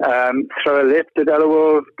 throw a left at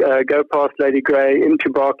Allewal, go past Lady Grey into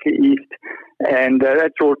Berkeley East, and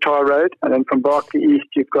that's all tar road. And then from Berkeley East,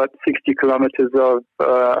 you've got 60 kilometres of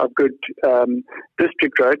good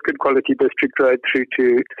district road, good quality district road through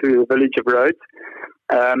the village of Rhodes.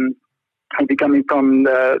 And if you're coming from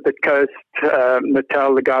the coast,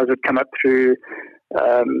 Natal, the guys would come up through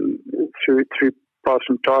past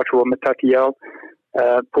from Tartu or Matatiel.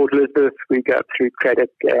 Port Elizabeth, we go up through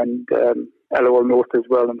Craddock and Allewal North as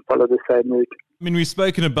well and follow the same route. I mean, we've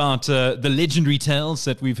spoken about the legendary tales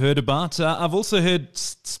that we've heard about. I've also heard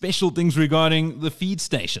special things regarding the feed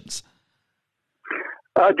stations.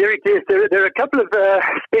 Derek, yes, there are a couple of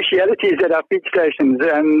specialities at our feed stations.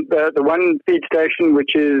 The one feed station,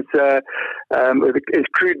 which is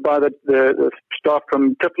crewed by the staff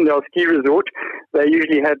from Tippendale Ski Resort, they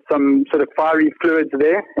usually have some sort of fiery fluids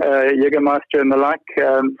there, Jägermeister and the like,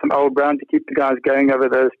 some old brown to keep the guys going over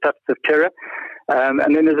those tufts of terror.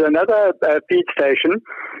 And then there's another feed station,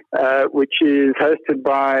 which is hosted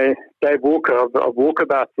by Dave Walker of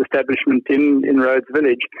Walkabout's establishment in Rhodes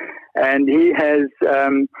Village. And he has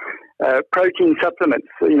protein supplements.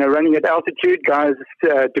 Running at altitude, guys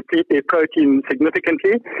deplete their protein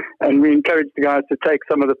significantly. And we encourage the guys to take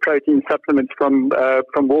some of the protein supplements from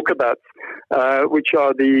Walkabouts, which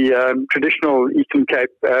are the traditional Eastern Cape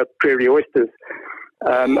prairie oysters.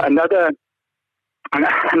 Another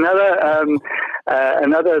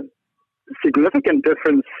significant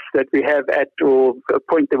difference that we have or a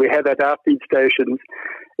point that we have at our feed stations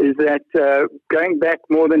is that going back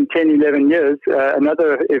more than 10, 11 years,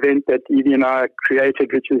 another event that Evie and I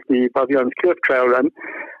created, which is the Pavillon's Cliff Trail Run,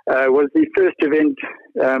 was the first event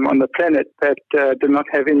on the planet that did not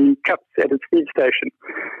have any cups at its feed station.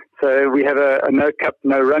 So we have a no cup,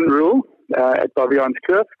 no run rule at Pavillon's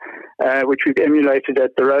Cliff, which we've emulated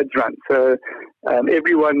at the Rhodes Run. So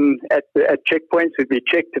everyone at checkpoints would be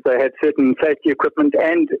checked if they had certain safety equipment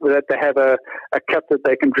and that they have a cup that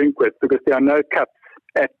they can drink with, because there are no cups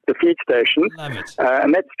at the feed station.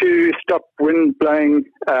 And that's to stop wind blowing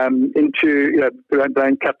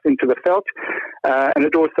blowing cups into the veld. And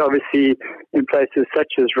it also obviously in places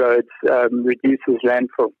such as Rhodes reduces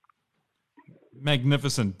landfill.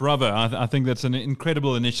 Magnificent. Bravo. I think that's an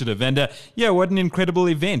incredible initiative. And what an incredible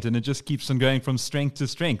event. And it just keeps on going from strength to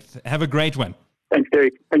strength. Have a great one. Thanks,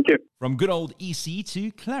 Derek. Thank you. From good old EC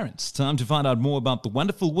to Clarence, time to find out more about the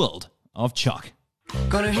wonderful world of CHOC.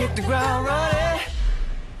 Gonna hit the ground running.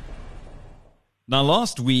 Now,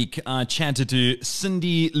 last week, I chatted to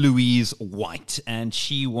Cindy Louise White, and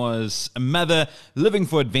she was a mother living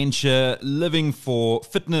for adventure, living for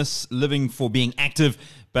fitness, living for being active,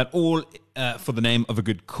 but all for the name of a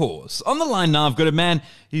good cause. On the line now, I've got a man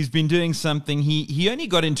who's been doing something. He only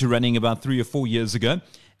got into running about 3 or 4 years ago,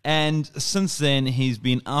 and since then, he's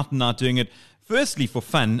been out and out doing it, firstly for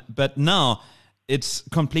fun, but now it's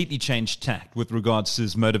completely changed tact with regards to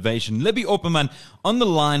his motivation. Libby Opperman on the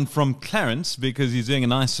line from Clarence because he's doing a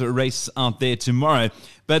nice race out there tomorrow.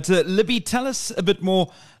 But Libby, tell us a bit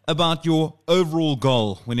more about your overall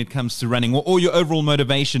goal when it comes to running, or your overall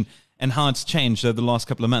motivation and how it's changed over the last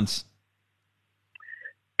couple of months.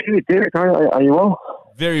 Good, Derek. Are you well?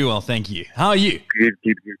 Very well, thank you. How are you? Good.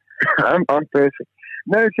 I'm perfect.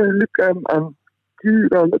 No, so look,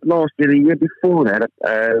 last year, the year before that,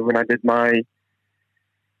 when I did my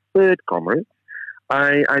third comrade,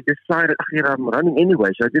 I decided, I'm running anyway,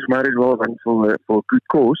 so I just might as well run for a good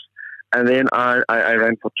cause. And then I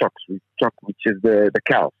ran for CHOC, which is the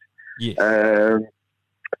cows. Yes.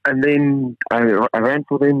 And then I ran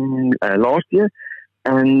for them last year.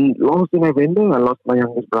 And last November, I lost my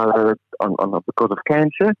youngest brother because of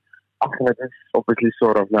cancer. I just obviously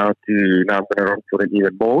sort of now I'm going to run for it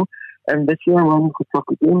even more. And this year I ran for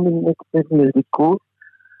CHOC again, and it's definitely a good cause.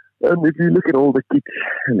 And if you look at all the kids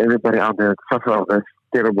and everybody out there that suffer of this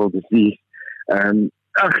terrible disease, it's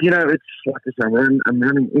like I say, I'm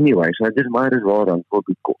running anyway, so I just might as well run for a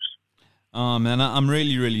good cause. Oh, man, I'm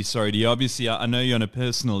really, really sorry to you. Obviously, I know you on a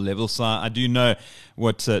personal level, so I do know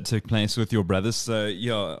what took place with your brothers. So,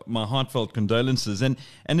 yeah, my heartfelt condolences. And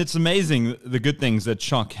it's amazing the good things that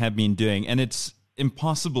CHOC have been doing, and it's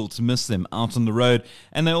impossible to miss them out on the road.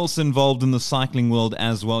 And they're also involved in the cycling world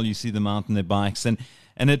as well. You see them out on their bikes, and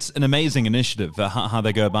it's an amazing initiative, how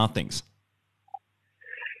they go about things.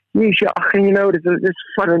 Yeah, sure. It's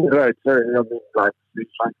fun on the road. So,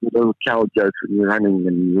 it's like little cow jokes when you're running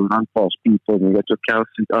and you run past people and you get your cow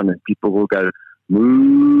suit on and people will go,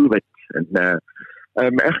 move it. And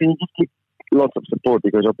actually, you just get lots of support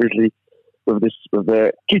because obviously with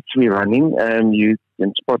the kids we're running, you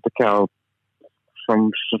can spot the cow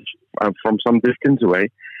from some distance away.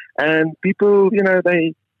 And people,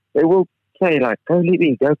 they will say like, go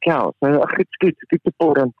Libby, go cow. So it's good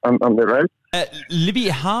support on the road. Libby,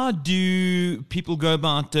 how do people go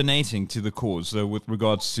about donating to the cause with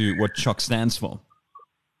regards to what CHOC stands for?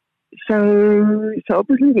 So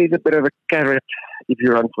obviously there's a bit of a carrot if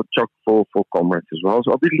you run for CHOC for comrades as well.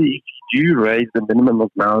 So obviously if you raise the minimum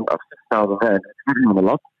amount of 6,000 rand, it's not even a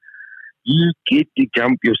lot, you get to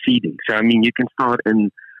jump your seeding. So you can start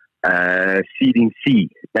in seeding C,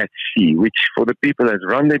 that's C, which for the people that's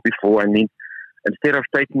run there before, instead of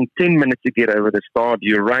taking 10 minutes to get over the start,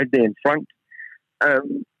 you're right there in front.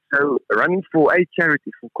 So running for a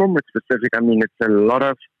charity, for comrades specific,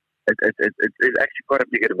 it's it's actually quite a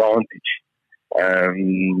big advantage.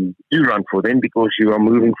 You run for them because you are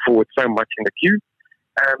moving forward so much in the queue.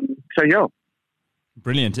 So yeah.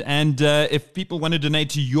 Brilliant. And if people want to donate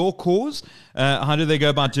to your cause, how do they go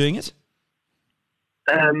about doing it?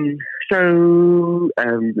 So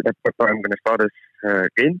I'm going to start this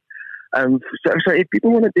again. So if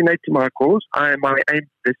people want to donate to my cause, my aim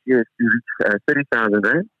this year is to reach 30,000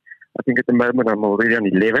 rand. I think at the moment I'm already on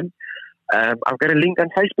 11. I've got a link on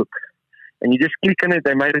Facebook, and you just click on it.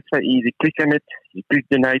 They made it so easy. Click on it, you click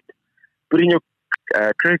donate, put in your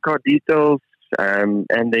credit card details, and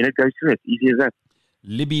then it goes through. It's easy as that.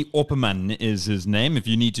 Libby Opperman is his name, if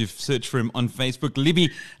you need to search for him on Facebook. Libby,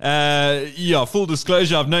 full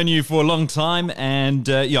disclosure, I've known you for a long time, and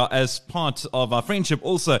as part of our friendship,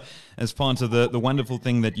 also as part of the wonderful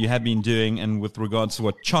thing that you have been doing, and with regards to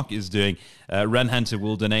what CHOC is doing, Run Hunter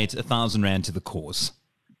will donate 1,000 Rand to the cause.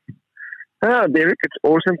 Derek, it's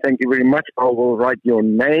awesome. Thank you very much. I will write your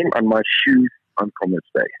name on my shoes on Comrades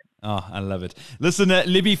Day. Oh, I love it. Listen,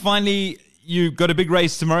 Libby, finally, you've got a big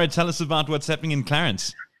race tomorrow. Tell us about what's happening in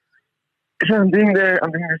Clarence. So I'm doing the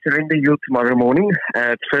surrender yield tomorrow morning.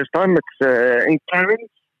 It's first time. It's in Clarence.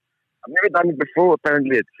 I've never done it before.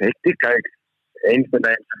 Apparently, it's hectic. Hence the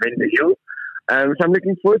name surrender yield. So I'm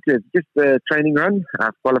looking forward to it. It's just a training run.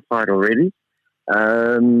 I've qualified already.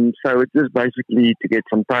 So it's just basically to get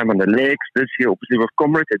some time on the legs. This year, obviously, with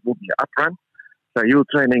Comrades, it will be an up run. So yield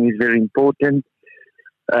training is very important.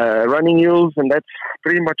 Running hills, and that's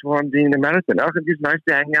pretty much what I'm doing in the marathon. I think it's nice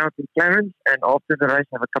to hang out in Clarence, and after the race,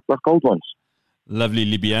 have a couple of cold ones. Lovely,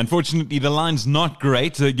 Libby. Unfortunately, the line's not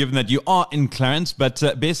great, given that you are in Clarence, but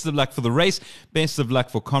best of luck for the race, best of luck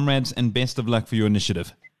for Comrades, and best of luck for your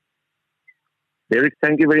initiative. Derek,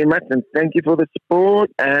 thank you very much, and thank you for the support,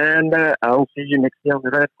 and I'll see you next year on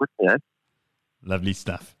the race with me. Lovely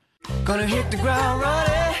stuff. Gonna hit the ground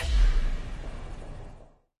running.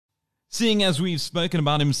 Seeing as we've spoken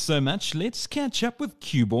about him so much, let's catch up with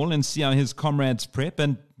Cueball and see how his Comrades prep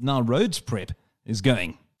and now Rhodes prep is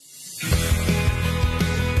going.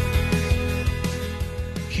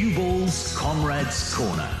 Cueball's Comrades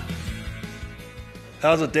Corner.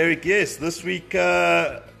 How's it, Derek? Yes, this week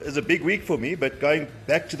is a big week for me, but going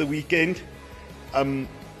back to the weekend,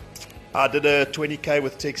 I did a 20K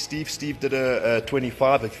with Tech Steve. Steve did a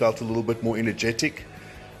 25. I felt a little bit more energetic.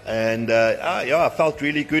 And I felt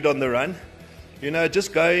really good on the run.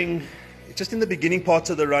 Just in the beginning parts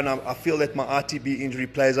of the run, I feel that my RTB injury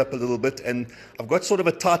plays up a little bit, and I've got sort of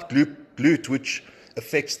a tight glute which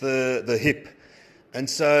affects the hip. And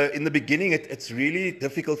so in the beginning, it's really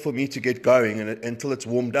difficult for me to get going until it's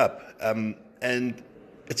warmed up. And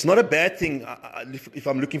it's not a bad thing if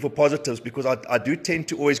I'm looking for positives, because I do tend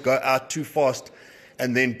to always go out too fast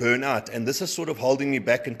and then burn out. And this is sort of holding me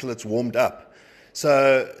back until it's warmed up.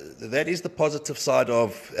 So that is the positive side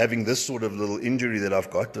of having this sort of little injury that I've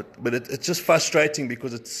got. But it's just frustrating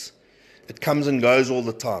because it comes and goes all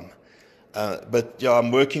the time. But yeah,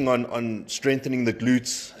 I'm working on strengthening the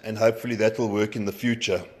glutes, and hopefully that will work in the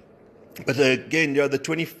future. But again, the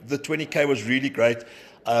 20K was really great.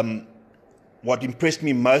 What impressed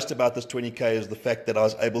me most about this 20K is the fact that I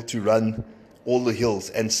was able to run all the hills.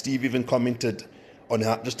 And Steve even commented on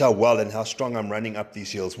how well and how strong I'm running up these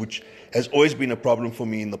hills, which has always been a problem for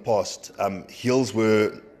me in the past. Hills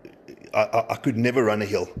I could never run a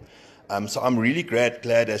hill. So I'm really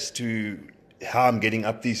glad as to how I'm getting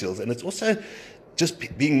up these hills. And it's also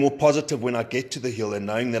just being more positive when I get to the hill and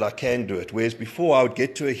knowing that I can do it. Whereas before I would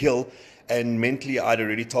get to a hill and mentally I'd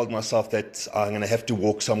already told myself that I'm going to have to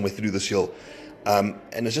walk somewhere through this hill. And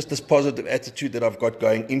it's just this positive attitude that I've got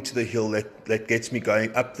going into the hill that gets me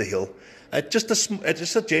going up the hill. At just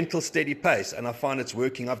a gentle, steady pace, and I find it's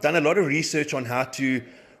working. I've done a lot of research on how to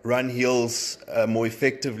run hills more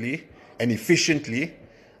effectively and efficiently,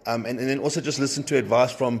 and then also just listen to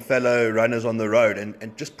advice from fellow runners on the road,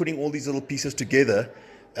 and just putting all these little pieces together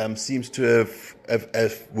seems to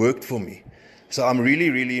have worked for me. So I'm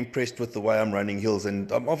really, really impressed with the way I'm running hills, and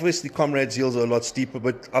obviously Comrades hills are a lot steeper,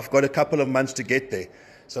 but I've got a couple of months to get there.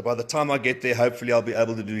 So by the time I get there, hopefully I'll be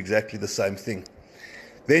able to do exactly the same thing.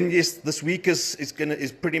 Then yes, this week is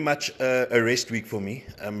pretty much a rest week for me.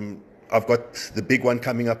 I've got the big one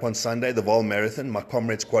coming up on Sunday, the Wayde Marathon, my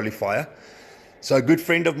Comrades qualifier. So a good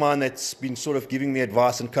friend of mine that's been sort of giving me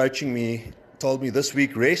advice and coaching me told me this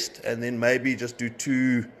week rest, and then maybe just do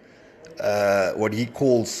two what he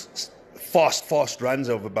calls fast runs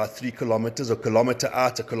of about 3 kilometers, a kilometer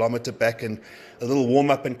out, a kilometer back, and a little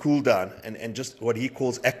warm up and cool down, and just what he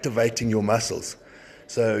calls activating your muscles.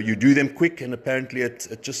 So you do them quick, and apparently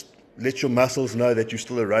it just let your muscles know that you're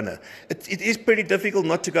still a runner. It is pretty difficult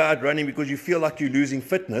not to go out running because you feel like you're losing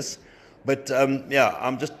fitness. But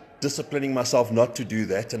I'm just disciplining myself not to do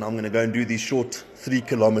that, and I'm going to go and do these short 3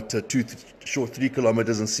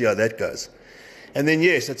 kilometers and see how that goes. And then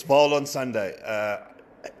yes, it's Vaal on Sunday.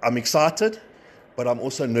 I'm excited, but I'm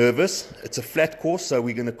also nervous. It's a flat course, so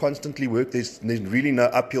we're going to constantly work. There's really no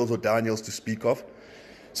uphills or downhills to speak of.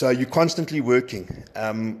 So you're constantly working.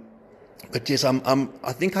 But yes,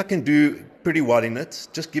 I think I can do pretty well in it,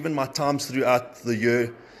 just given my times throughout the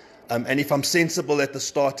year. And if I'm sensible at the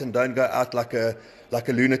start and don't go out like a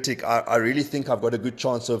lunatic, I really think I've got a good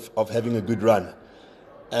chance of having a good run.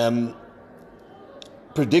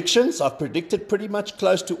 Predictions, I've predicted pretty much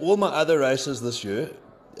close to all my other races this year.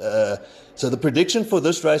 So the prediction for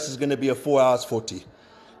this race is going to be a 4 hours 40.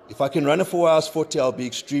 If I can run a 4 hours 40, I'll be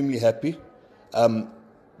extremely happy.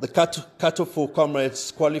 The cutoff for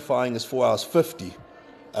Comrades qualifying is 4 hours 50.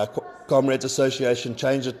 Comrades Association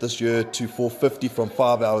changed it this year to 4:50 from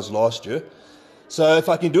 5 hours last year. So if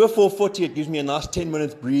I can do a 4:40, it gives me a nice 10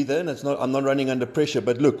 minutes breather, and I'm not running under pressure.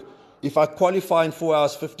 But look, if I qualify in 4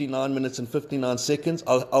 hours 59 minutes and 59 seconds,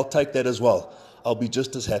 I'll take that as well. I'll be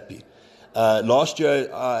just as happy. Last year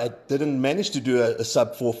I didn't manage to do a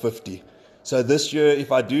sub 4:50. So this year,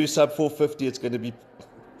 if I do sub 4:50, it's going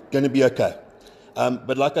to be okay.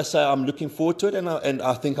 But like I say, I'm looking forward to it, and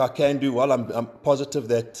I think I can do well. I'm positive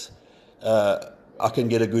that I can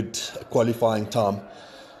get a good qualifying time.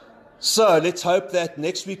 So let's hope that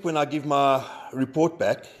next week when I give my report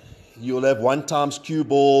back, you'll have 1 times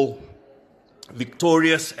Cueball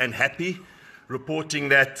victorious and happy, reporting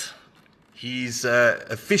that he's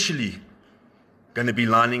officially going to be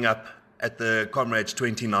lining up at the Comrades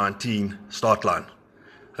 2019 start line.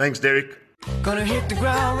 Thanks, Derek. Gonna hit the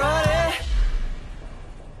ground running.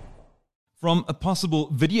 From a possible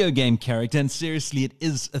video game character, and seriously, it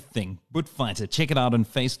is a thing. Buttfighter. Check it out on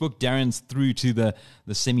Facebook. Darren's through to the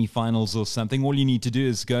semi-finals or something. All you need to do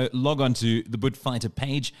is go log on to the Buttfighter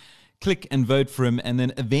page, click and vote for him, and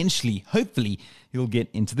then eventually, hopefully, he'll get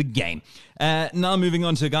into the game. Now moving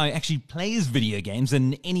on to a guy who actually plays video games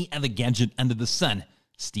and any other gadget under the sun,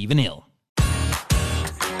 Stephen Hill.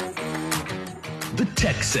 The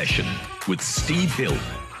Tech Session with Steve Hill.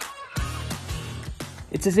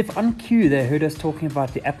 It's as if on cue they heard us talking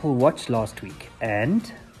about the Apple Watch last week,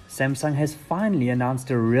 and Samsung has finally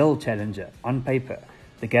announced a real challenger on paper,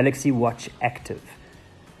 the Galaxy Watch Active.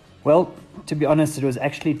 Well, to be honest, it was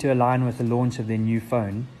actually to align with the launch of their new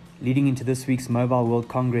phone, leading into this week's Mobile World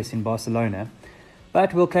Congress in Barcelona,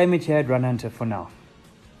 but we'll claim it here at Run Hunter for now.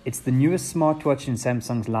 It's the newest smartwatch in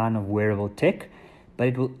Samsung's line of wearable tech, but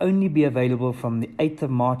it will only be available from the 8th of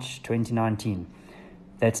March 2019.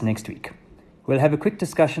 That's next week. We'll have a quick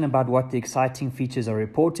discussion about what the exciting features are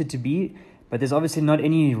reported to be, but there's obviously not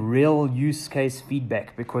any real use case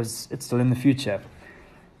feedback because it's still in the future.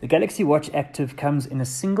 The Galaxy Watch Active comes in a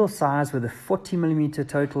single size with a 40mm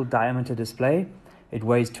total diameter display. It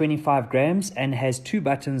weighs 25 grams and has 2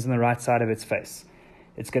 buttons on the right side of its face.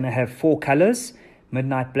 It's going to have 4 colors: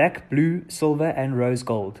 midnight black, blue, silver, and rose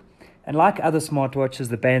gold. And like other smartwatches,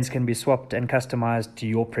 the bands can be swapped and customized to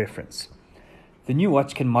your preference. The new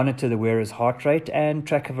watch can monitor the wearer's heart rate and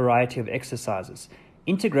track a variety of exercises,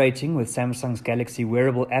 integrating with Samsung's Galaxy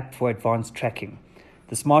Wearable app for advanced tracking.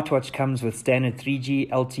 The smartwatch comes with standard 3G,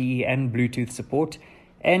 LTE, and Bluetooth support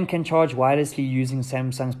and can charge wirelessly using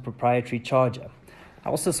Samsung's proprietary charger. I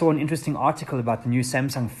also saw an interesting article about the new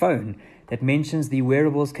Samsung phone that mentions the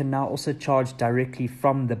wearables can now also charge directly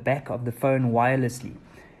from the back of the phone wirelessly.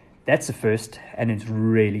 That's a first, and it's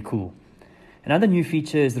really cool. Another new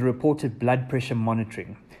feature is the reported blood pressure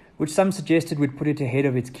monitoring, which some suggested would put it ahead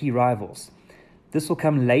of its key rivals. This will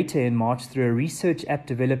come later in March through a research app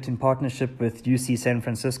developed in partnership with UC San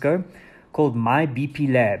Francisco called My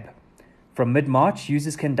BP Lab. From mid-March,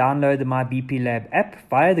 users can download the My BP Lab app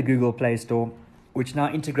via the Google Play Store, which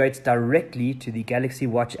now integrates directly to the Galaxy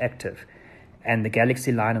Watch Active and the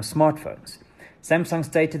Galaxy line of smartphones. Samsung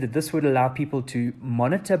stated that this would allow people to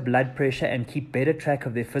monitor blood pressure and keep better track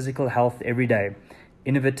of their physical health every day.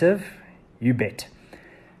 Innovative? You bet.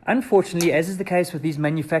 Unfortunately, as is the case with these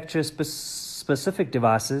manufacturer-specific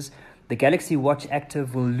devices, the Galaxy Watch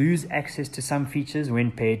Active will lose access to some features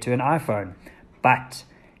when paired to an iPhone. But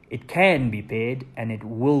it can be paired and it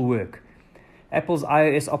will work. Apple's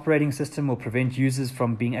iOS operating system will prevent users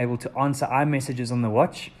from being able to answer iMessages on the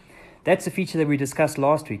watch. That's a feature that we discussed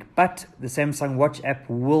last week, but the Samsung Watch app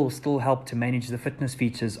will still help to manage the fitness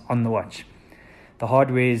features on the watch. The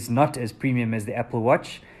hardware is not as premium as the Apple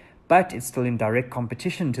Watch, but it's still in direct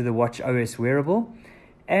competition to the Watch OS wearable,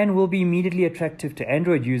 and will be immediately attractive to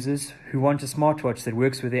Android users who want a smartwatch that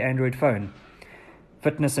works with their Android phone.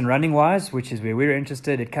 Fitness and running wise, which is where we're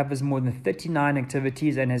interested, it covers more than 39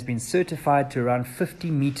 activities and has been certified to around 50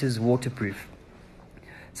 meters waterproof.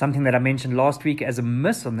 Something that I mentioned last week as a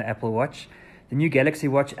miss on the Apple Watch, the new Galaxy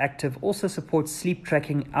Watch Active also supports sleep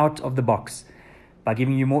tracking out of the box by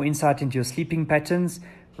giving you more insight into your sleeping patterns.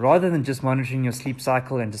 Rather than just monitoring your sleep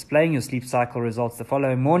cycle and displaying your sleep cycle results the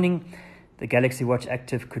following morning, the Galaxy Watch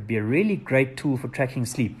Active could be a really great tool for tracking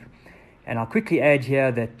sleep. And I'll quickly add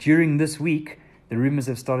here that during this week, the rumors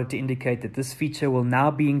have started to indicate that this feature will now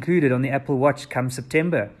be included on the Apple Watch come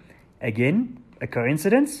September. Again, a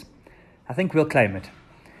coincidence? I think we'll claim it.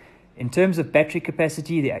 In terms of battery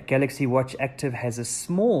capacity, the Galaxy Watch Active has a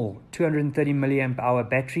small 230 milliamp hour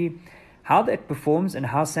battery. How that performs and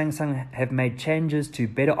how Samsung have made changes to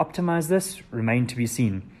better optimize this remain to be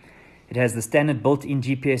seen. It has the standard built-in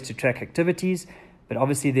GPS to track activities, but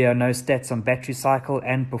obviously there are no stats on battery cycle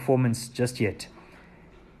and performance just yet.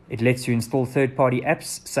 It lets you install third-party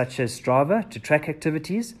apps such as Strava to track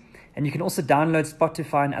activities, and you can also download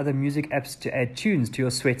Spotify and other music apps to add tunes to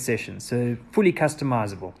your sweat sessions, so fully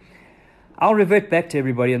customizable. I'll revert back to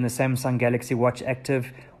everybody on the Samsung Galaxy Watch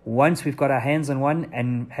Active once we've got our hands on one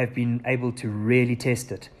and have been able to really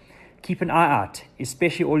test it. Keep an eye out,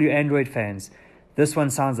 especially all you Android fans. This one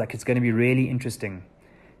sounds like it's going to be really interesting.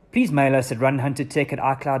 Please mail us at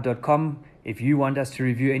runhuntertech@icloud.com if you want us to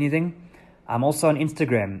review anything. I'm also on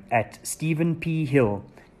Instagram at Stephen P. Hill.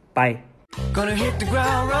 Bye. Gonna hit the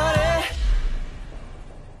ground running.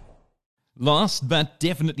 Last but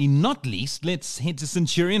definitely not least, let's head to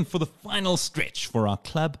Centurion for the final stretch for our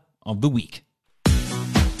Club of the Week.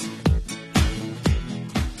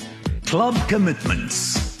 Club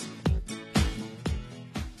commitments.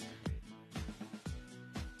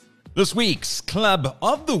 This week's Club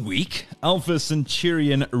of the Week, Alpha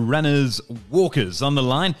Centurion Runners Walkers. On the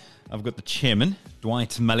line, I've got the chairman,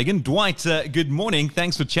 Dwight Mulligan. Dwight, good morning.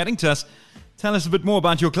 Thanks for chatting to us. Tell us a bit more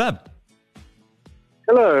about your club.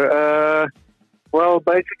 Hello. Well,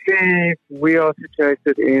 basically, we are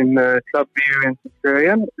situated in Club View in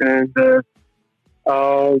Centurion, and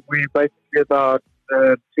we're basically about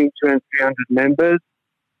between 200 and 300 members.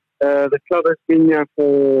 The club has been here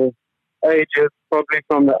for ages, probably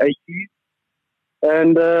from the 80s.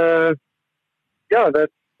 And,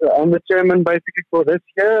 I'm the chairman basically for this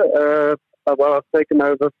year. I've taken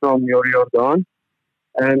over from Yori Jordan.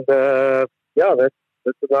 And,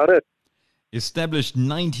 that's about it. Established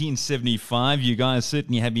 1975, you guys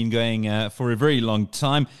certainly have been going for a very long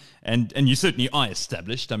time, and you certainly are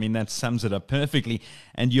established. I mean, that sums it up perfectly.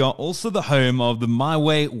 And you are also the home of the My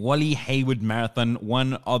Way Wally Hayward Marathon,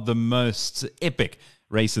 one of the most epic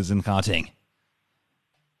races in Gauteng.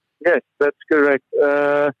 Yes, that's correct.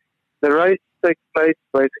 The race takes place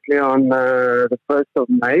basically on the 1st of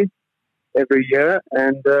May every year,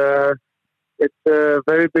 and it's a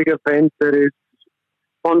very big event that is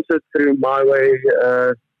sponsored through My Way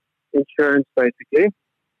Insurance, basically.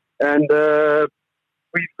 And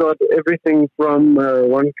we've got everything from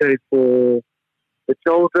 1K for the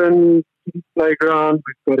children, kids playground.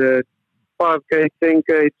 We've got a 5K,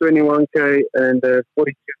 10K, 21K, and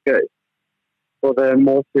 42K for the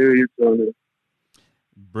more serious runners.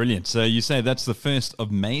 Brilliant. So you say that's the 1st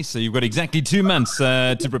of May, so you've got exactly 2 months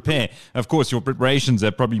to prepare. Of course, your preparations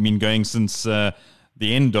have probably been going since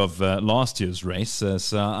the end of last year's race,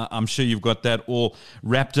 so I'm sure you've got that all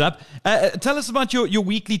wrapped up. Tell us about your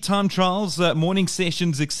weekly time trials, morning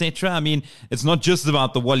sessions, etc. I mean, it's not just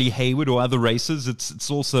about the Wally Hayward or other races, it's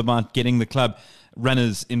also about getting the club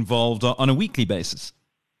runners involved on a weekly basis.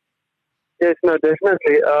 Yes, no,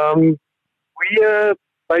 definitely. We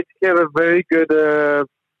basically have a very good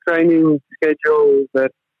training schedule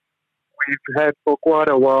that we've had for quite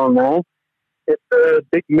a while now. It's a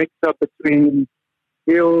big mix-up between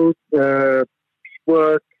hills, speed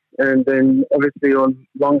work, and then obviously on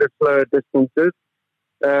longer, slower distances.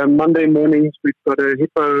 Monday mornings, we've got a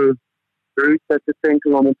hippo route. That's a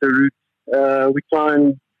 10-kilometer route. We try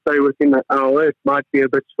and stay within an hour. It might be a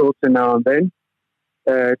bit shorter now and then.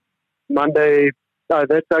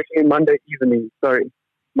 That's actually Monday evening, sorry.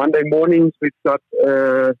 Monday mornings, we've got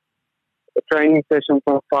a training session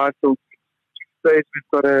from 5 till 6. Tuesdays, we've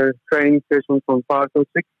got a training session from 5 till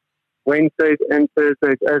 6. Wednesdays and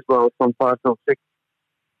Thursdays as well from 5 till 6.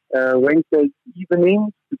 Wednesday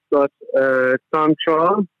evenings, we've got a time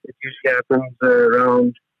trial. It usually happens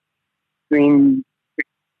around between 6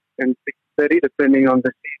 and 6:30, depending on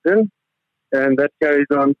the season. And that carries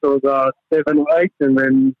on till about 7 or 8. And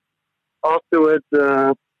then afterwards,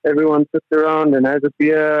 everyone sits around and has a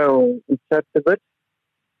beer or chats a bit.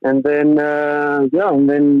 And then, and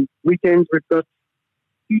then weekends we've got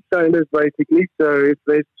 2 trailers basically. So if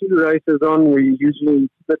there's 2 races on, we usually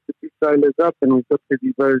split the 2 trailers up and we've got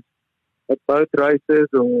gazebos at both races,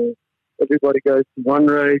 or everybody goes to one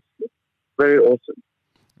race. It's very awesome.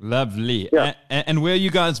 Lovely. Yeah. And where are you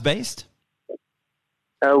guys based?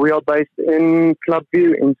 We are based in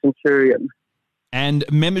Clubview in Centurion. And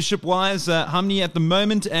membership-wise, how many at the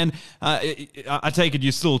moment? And I take it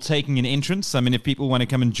you're still taking an entrance. I mean, if people want to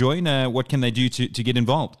come and join, what can they do to get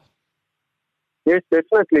involved? Yes,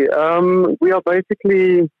 definitely. We are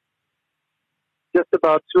basically just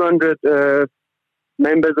about 200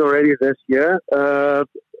 members already this year, and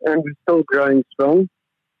we're still growing strong.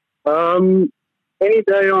 Any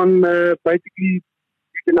day on, basically, you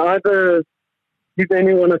can either give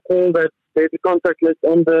anyone a call that there's a contact list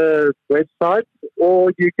on the website,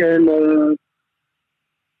 or you can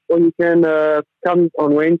come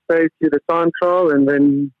on Wednesday to the time trial, and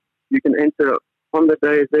then you can enter on the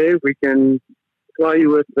day there. We can supply you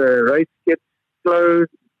with race kits, clothes,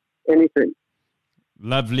 anything.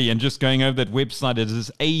 Lovely. And just going over that website, it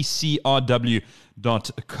is acrw.coza.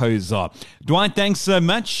 Dwight, thanks so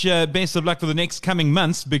much. Best of luck for the next coming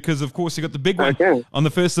months, because, of course, you got the big one on the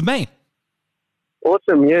 1st of May.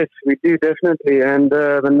 Awesome. Yes, we do, definitely. And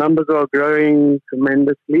the numbers are growing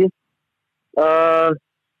tremendously.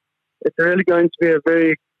 It's really going to be a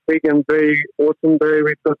very big and very awesome day.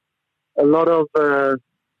 We've got a lot of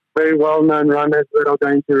very well-known runners that are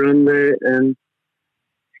going to run there, and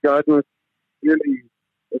guys must really,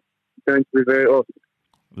 it's going to be very awesome.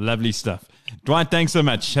 Lovely stuff. Dwight, thanks so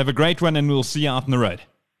much. Have a great one, and we'll see you out on the road.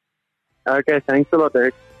 Okay, thanks a lot,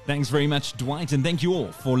 Derek. Thanks very much, Dwight, and thank you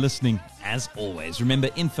all for listening. As always, remember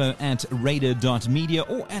info@radar.media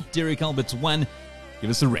or at Derek Alberts1. Give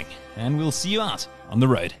us a ring, and we'll see you out on the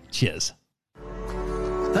road. Cheers.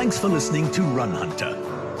 Thanks for listening to Run Hunter,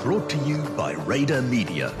 brought to you by Radar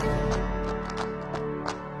Media.